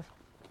way of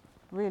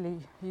really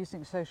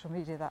using social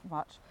media that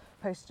much.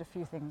 Posted a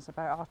few things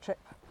about our trip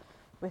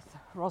with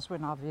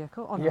Roswin, our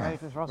vehicle, on the road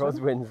with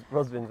Roswin.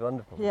 Roswin's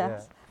wonderful.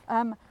 Yes.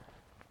 Yeah.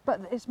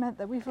 But it's meant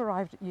that we've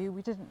arrived at you.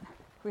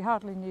 We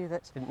hardly knew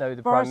that Didn't know who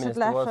the Boris Prime had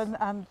Minister left was.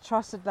 and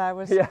Truss had there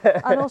was,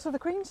 and also the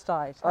Queen's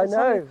died. I And know.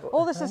 suddenly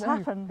all this has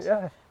happened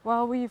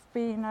while we've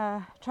been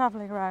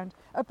travelling around,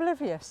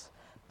 oblivious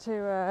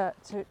to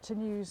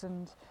news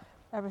and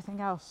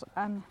everything else.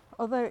 And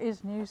although it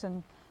is news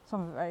and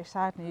some of it very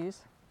sad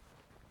news,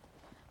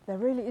 there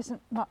really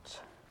isn't much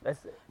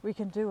we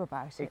can do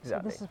about it. Exactly. So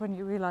this is when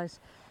you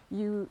realise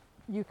you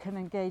can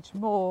engage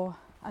more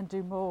and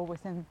do more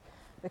within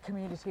the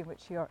community in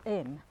which you're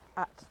in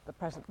at the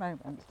present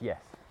moment.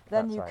 Yes.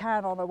 than That's you right.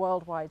 can on a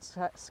worldwide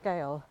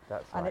scale.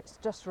 That's And right. it's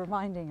just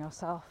reminding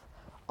yourself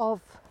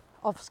of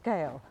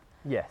scale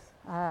Yes,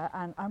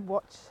 and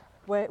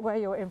where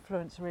your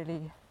influence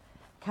really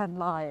can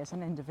lie as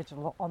an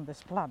individual on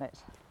this planet.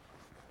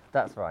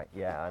 that's right.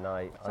 Yeah, and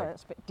So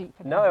it's a bit deep.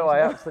 No, I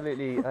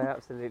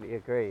absolutely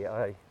agree.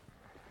 I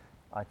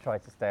try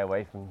to stay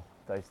away from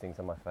those things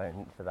on my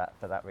phone for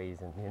that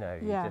reason. You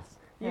know,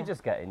 you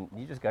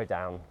just go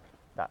down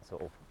that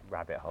sort of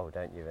rabbit hole,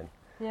 don't you? And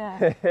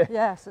Yeah.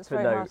 Yes, it's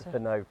very hard for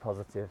no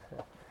positive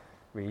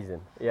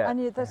reason. Yeah.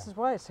 And this is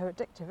why it's so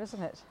addictive,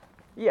 isn't it?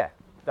 Yeah,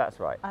 that's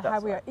right. And that's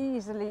how we right. are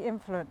easily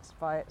influenced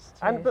by it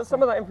too. But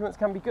some of that influence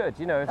can be good.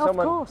 You know, if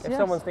yes.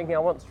 someone's thinking I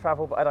want to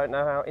travel but I don't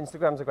know how,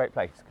 Instagram's a great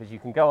place because you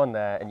can go on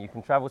there and you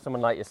can travel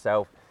someone like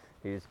yourself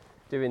who's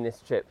doing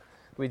this trip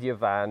with your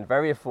van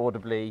very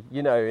affordably,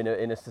 you know,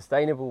 in a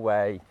sustainable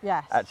way.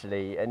 Yes.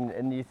 Actually,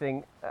 and you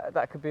think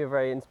that could be a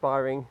very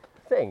inspiring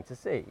thing to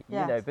see.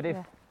 Yes, You know, but if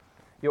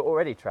you're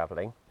already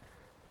travelling,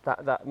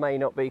 that may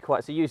not be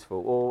quite so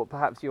useful, or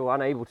perhaps you're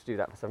unable to do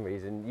that for some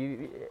reason.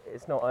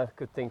 It's not a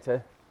good thing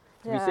to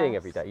be seeing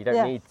every day. You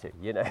don't need to,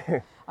 you know.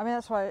 I mean,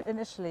 that's why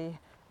initially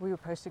we were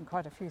posting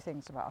quite a few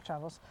things about our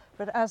travels,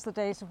 but as the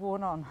days have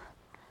worn on,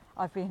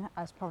 I've been,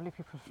 as probably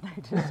people have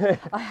noticed,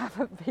 I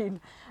haven't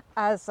been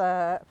as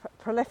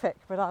prolific,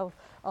 but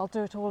I'll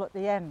do it all at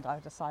the end,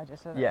 I've decided.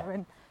 And I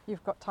mean,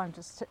 you've got time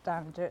to sit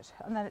down and do it,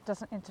 and then it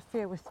doesn't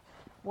interfere with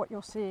what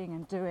you're seeing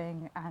and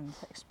doing and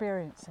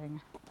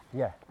experiencing.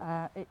 Yeah.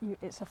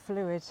 It's a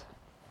fluid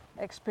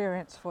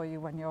experience for you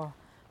when you're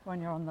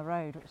on the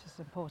road, which is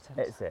important.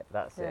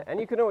 That's it. And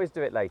you can always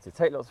do it later.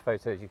 Take lots of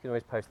photos. You can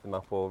always post them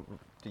up or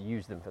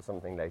use them for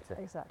something later.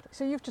 Exactly.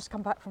 So you've just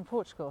come back from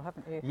Portugal,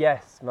 haven't you?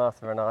 Yes,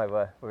 Martha and I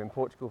were in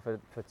Portugal for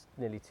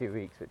nearly 2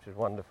 weeks, which was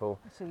wonderful.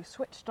 So you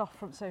switched off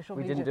from social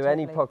We media. didn't do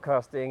any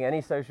podcasting,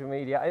 any social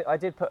media. I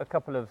did put a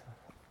couple of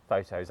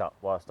photos up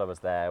whilst I was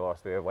there,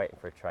 whilst we were waiting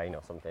for a train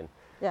or something.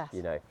 Yes.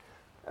 You know,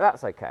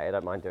 that's okay. I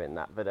don't mind doing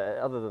that. But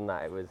other than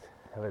that,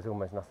 there was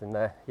almost nothing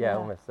there. Yeah.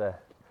 Almost there.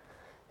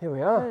 Here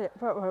we are.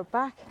 But we're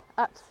back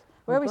at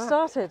where we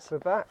started. We're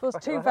back. There's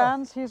back two at the house.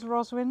 vans. Here's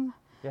Roswin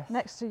Yes.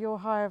 next to your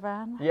hire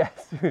van.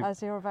 Yes.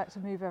 As you're about to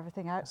move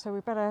everything out, so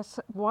we better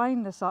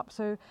wind this up.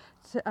 So,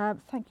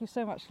 thank you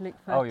so much, Luke,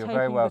 for you're taking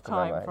very welcome, the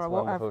time Emma. for It's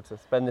what wonderful to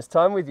spend this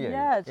time with you.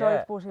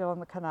 enjoyed Portugal on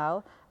the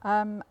Canal.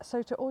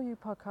 So to all you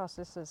podcast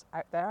listeners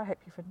out there, I hope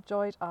you've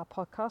enjoyed our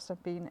podcast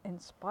and been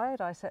inspired.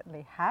 I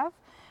certainly have.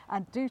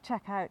 And do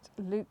check out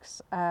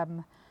Luke's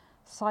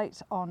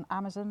site on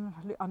Amazon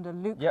under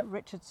Luke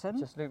Richardson.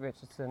 Just Luke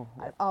Richardson.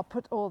 Yep. I'll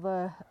put all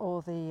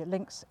the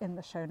links in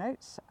the show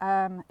notes.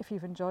 If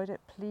you've enjoyed it,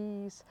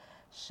 please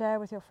share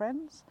with your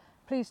friends.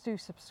 Please do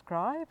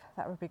subscribe,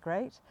 that would be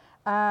great.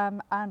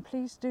 And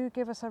please do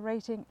give us a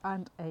rating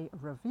and a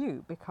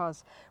review,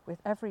 because with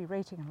every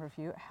rating and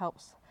review it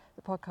helps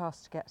the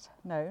podcast to get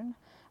known,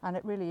 and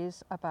it really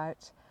is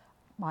about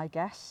my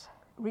guests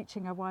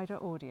reaching a wider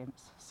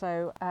audience.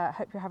 So I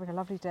hope you're having a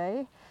lovely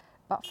day,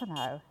 but for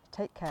now,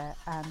 take care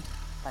and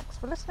thanks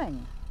for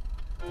listening.